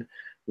keen.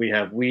 We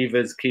have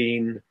weavers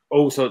keen,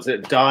 all sorts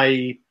of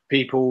dye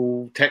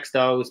people,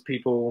 textiles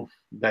people.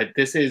 Like,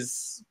 this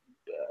is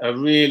a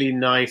really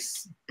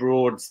nice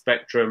broad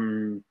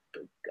spectrum.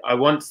 I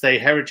want to say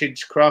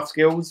heritage craft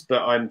skills,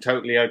 but I'm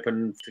totally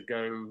open to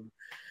go.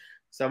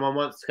 Someone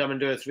wants to come and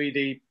do a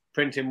 3D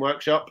printing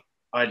workshop.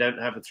 I don't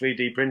have a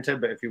 3D printer,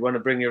 but if you want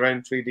to bring your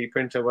own 3D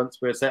printer once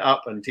we're set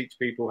up and teach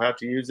people how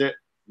to use it,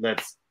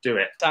 let's do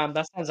it. Sam,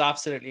 that sounds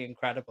absolutely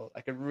incredible.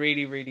 Like, it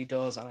really, really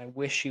does. And I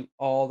wish you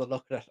all the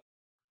luck with it.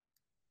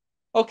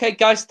 Okay,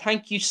 guys,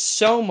 thank you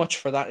so much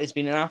for that. It's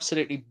been an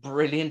absolutely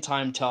brilliant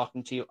time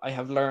talking to you. I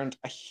have learned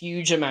a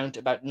huge amount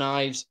about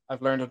knives.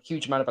 I've learned a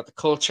huge amount about the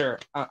culture,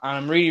 and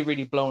I'm really,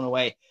 really blown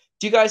away.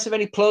 Do you guys have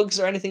any plugs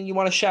or anything you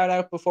want to shout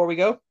out before we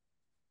go?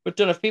 But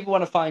Dunn, if people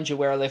want to find you,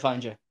 where will they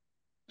find you?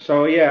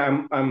 So yeah,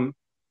 I'm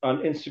on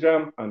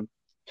Instagram. I'm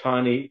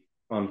tiny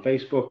on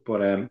Facebook,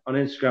 but on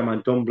Instagram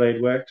I'm Dunn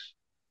Bladeworks,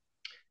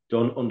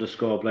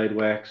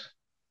 Dunn_Bladeworks.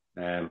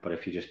 But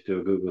if you just do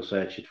a Google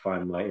search, you'd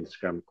find my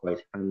Instagram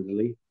quite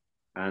handily.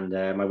 And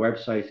my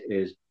website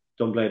is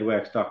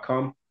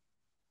dunnbladeworks.com.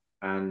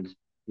 And,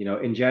 you know,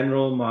 in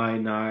general, my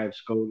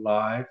knives go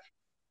live.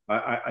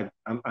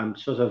 I'm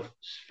sort of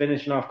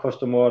finishing off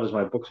custom orders.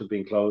 My books have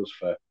been closed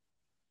for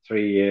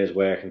 3 years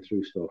working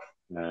through stuff.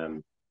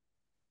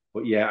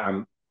 But yeah,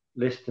 I'm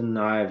listing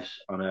knives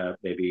on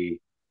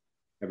maybe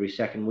every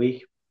second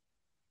week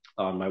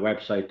on my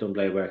website,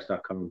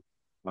 dunnbladeworks.com,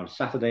 on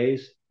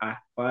Saturdays at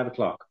 5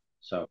 o'clock.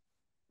 So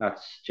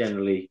that's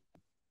generally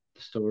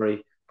the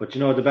story. But,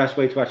 you know, the best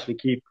way to actually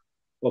keep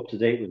up to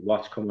date with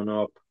what's coming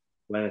up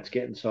when it's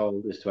getting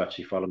sold is to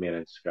actually follow me on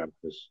Instagram,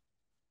 because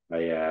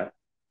I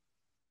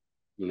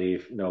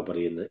leave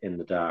nobody in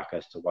the dark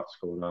as to what's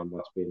going on,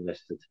 what's being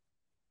listed.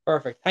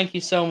 Perfect. Thank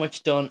you so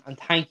much, Dunn. And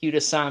thank you to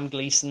Sam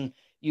Gleeson.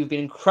 You've been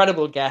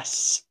incredible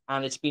guests,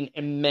 and it's been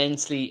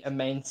immensely,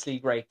 immensely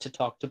great to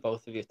talk to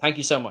both of you. Thank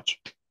you so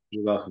much.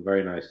 You're welcome.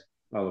 Very nice.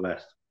 All the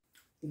best.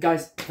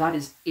 Guys, that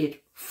is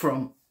it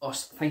from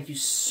us. Thank you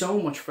so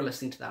much for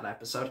listening to that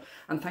episode,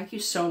 and thank you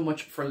so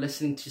much for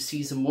listening to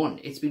season 1.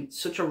 It's been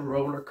such a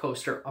roller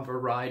coaster of a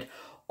ride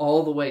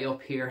all the way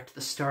up here to the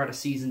start of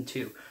season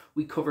 2.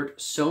 We covered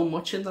so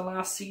much in the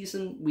last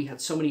season. We had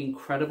so many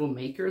incredible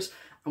makers,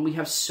 and we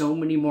have so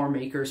many more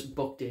makers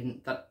booked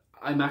in that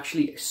I'm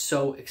actually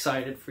so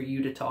excited for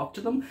you to talk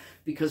to them,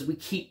 because we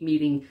keep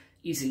meeting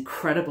these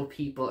incredible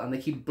people and they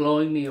keep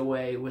blowing me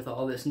away with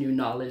all this new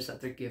knowledge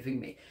that they're giving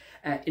me.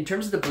 In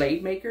terms of the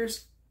blade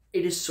makers,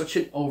 it is such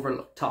an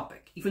overlooked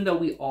topic. Even though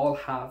we all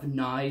have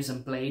knives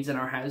and blades in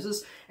our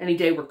houses, any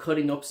day we're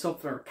cutting up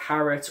something, or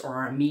carrots or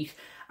our meat,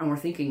 and we're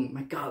thinking,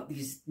 my God,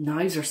 these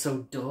knives are so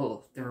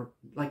dull. They're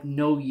like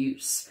no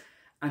use.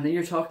 And then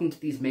you're talking to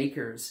these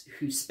makers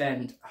who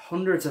spend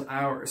hundreds of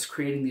hours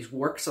creating these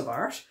works of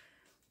art.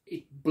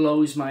 it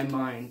blows my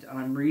mind, and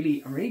I'm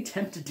really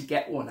tempted to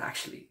get one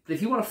actually. But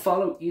if you want to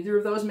follow either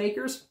of those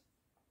makers,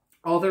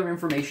 all their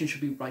information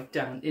should be right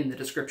down in the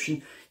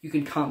description. You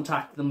can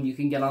contact them, you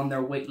can get on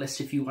their wait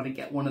list if you want to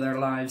get one of their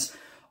lives.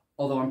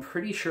 Although I'm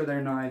pretty sure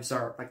their knives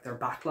are, like, their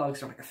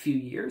backlogs are like a few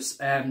years.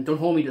 Don't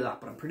hold me to that,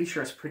 but I'm pretty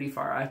sure it's pretty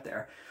far out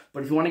there.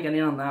 But if you want to get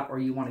in on that, or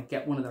you want to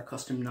get one of their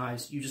custom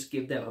knives, you just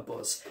give them a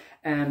buzz.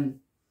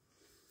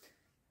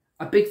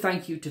 A big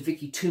thank you to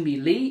Vicky Toomey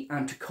Lee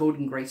and to Code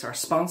and Grace, our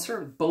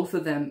sponsor. Both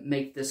of them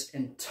make this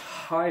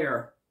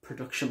entire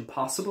production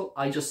possible.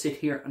 I just sit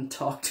here and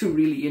talk to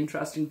really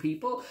interesting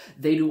people.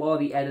 They do all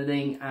the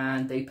editing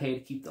and they pay to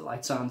keep the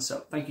lights on.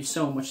 So thank you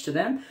so much to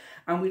them.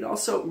 And we'd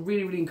also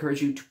really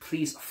encourage you to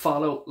please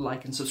follow,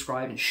 like, and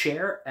subscribe and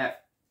share.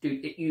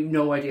 Dude, you have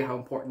no idea how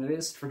important it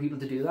is for people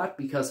to do that,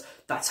 because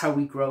that's how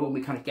we grow and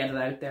we kind of get it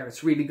out there.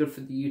 It's really good for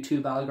the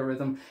YouTube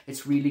algorithm.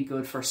 It's really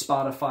good for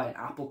Spotify and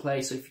Apple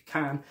Play. So if you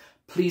can,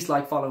 please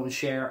like, follow, and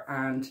share.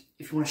 And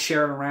if you want to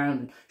share it around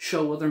and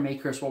show other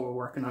makers what we're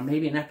working on,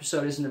 maybe an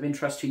episode isn't of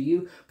interest to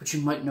you, but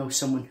you might know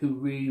someone who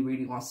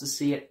really wants to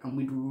see it, and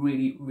we'd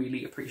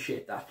really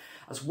appreciate that.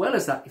 As well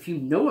as that, if you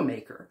know a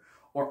maker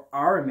or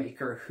are a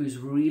maker who's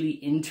really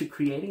into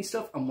creating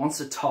stuff and wants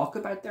to talk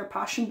about their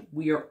passion,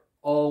 we are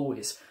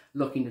always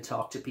looking to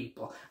talk to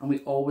people, and we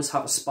always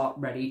have a spot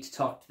ready to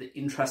talk to the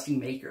interesting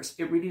makers.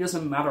 It really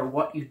doesn't matter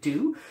what you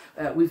do.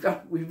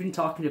 We've been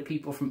talking to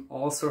people from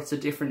all sorts of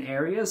different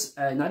areas,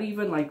 not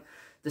even like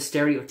the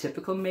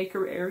stereotypical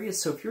maker areas.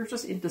 So if you're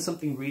just into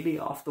something really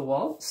off the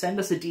wall, send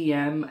us a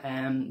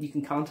DM. You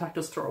can contact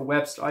us through our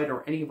website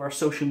or any of our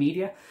social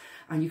media,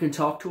 and you can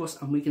talk to us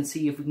and we can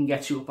see if we can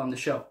get you up on the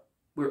show.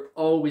 We're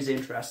always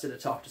interested to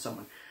talk to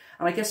someone.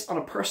 And I guess on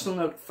a personal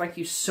note, thank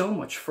you so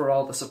much for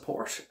all the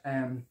support.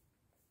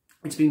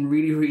 It's been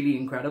really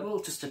incredible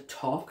just to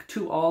talk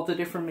to all the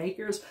different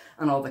makers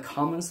and all the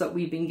comments that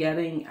we've been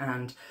getting.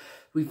 And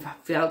we've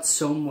felt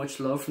so much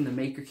love from the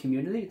maker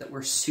community that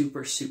we're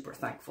super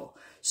thankful.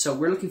 So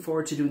we're looking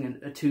forward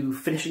to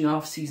finishing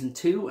off season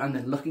 2 and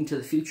then looking to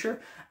the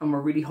future. And we're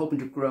really hoping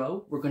to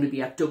grow. We're going to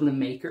be at Dublin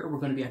Maker. We're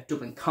going to be at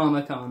Dublin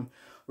Comic Con.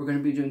 We're going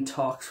to be doing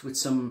talks with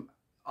some,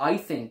 I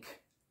think,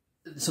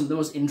 some of the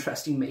most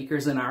interesting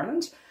makers in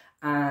Ireland,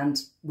 and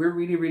we're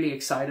really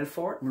excited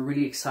for it, and we're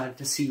really excited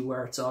to see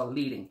where it's all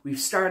leading. We've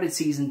started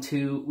season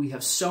 2, we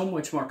have so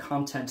much more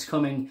content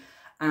coming,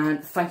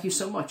 and thank you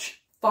so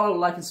much. Follow,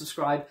 like, and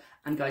subscribe,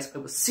 and guys, I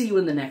will see you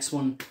in the next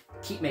one.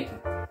 Keep making.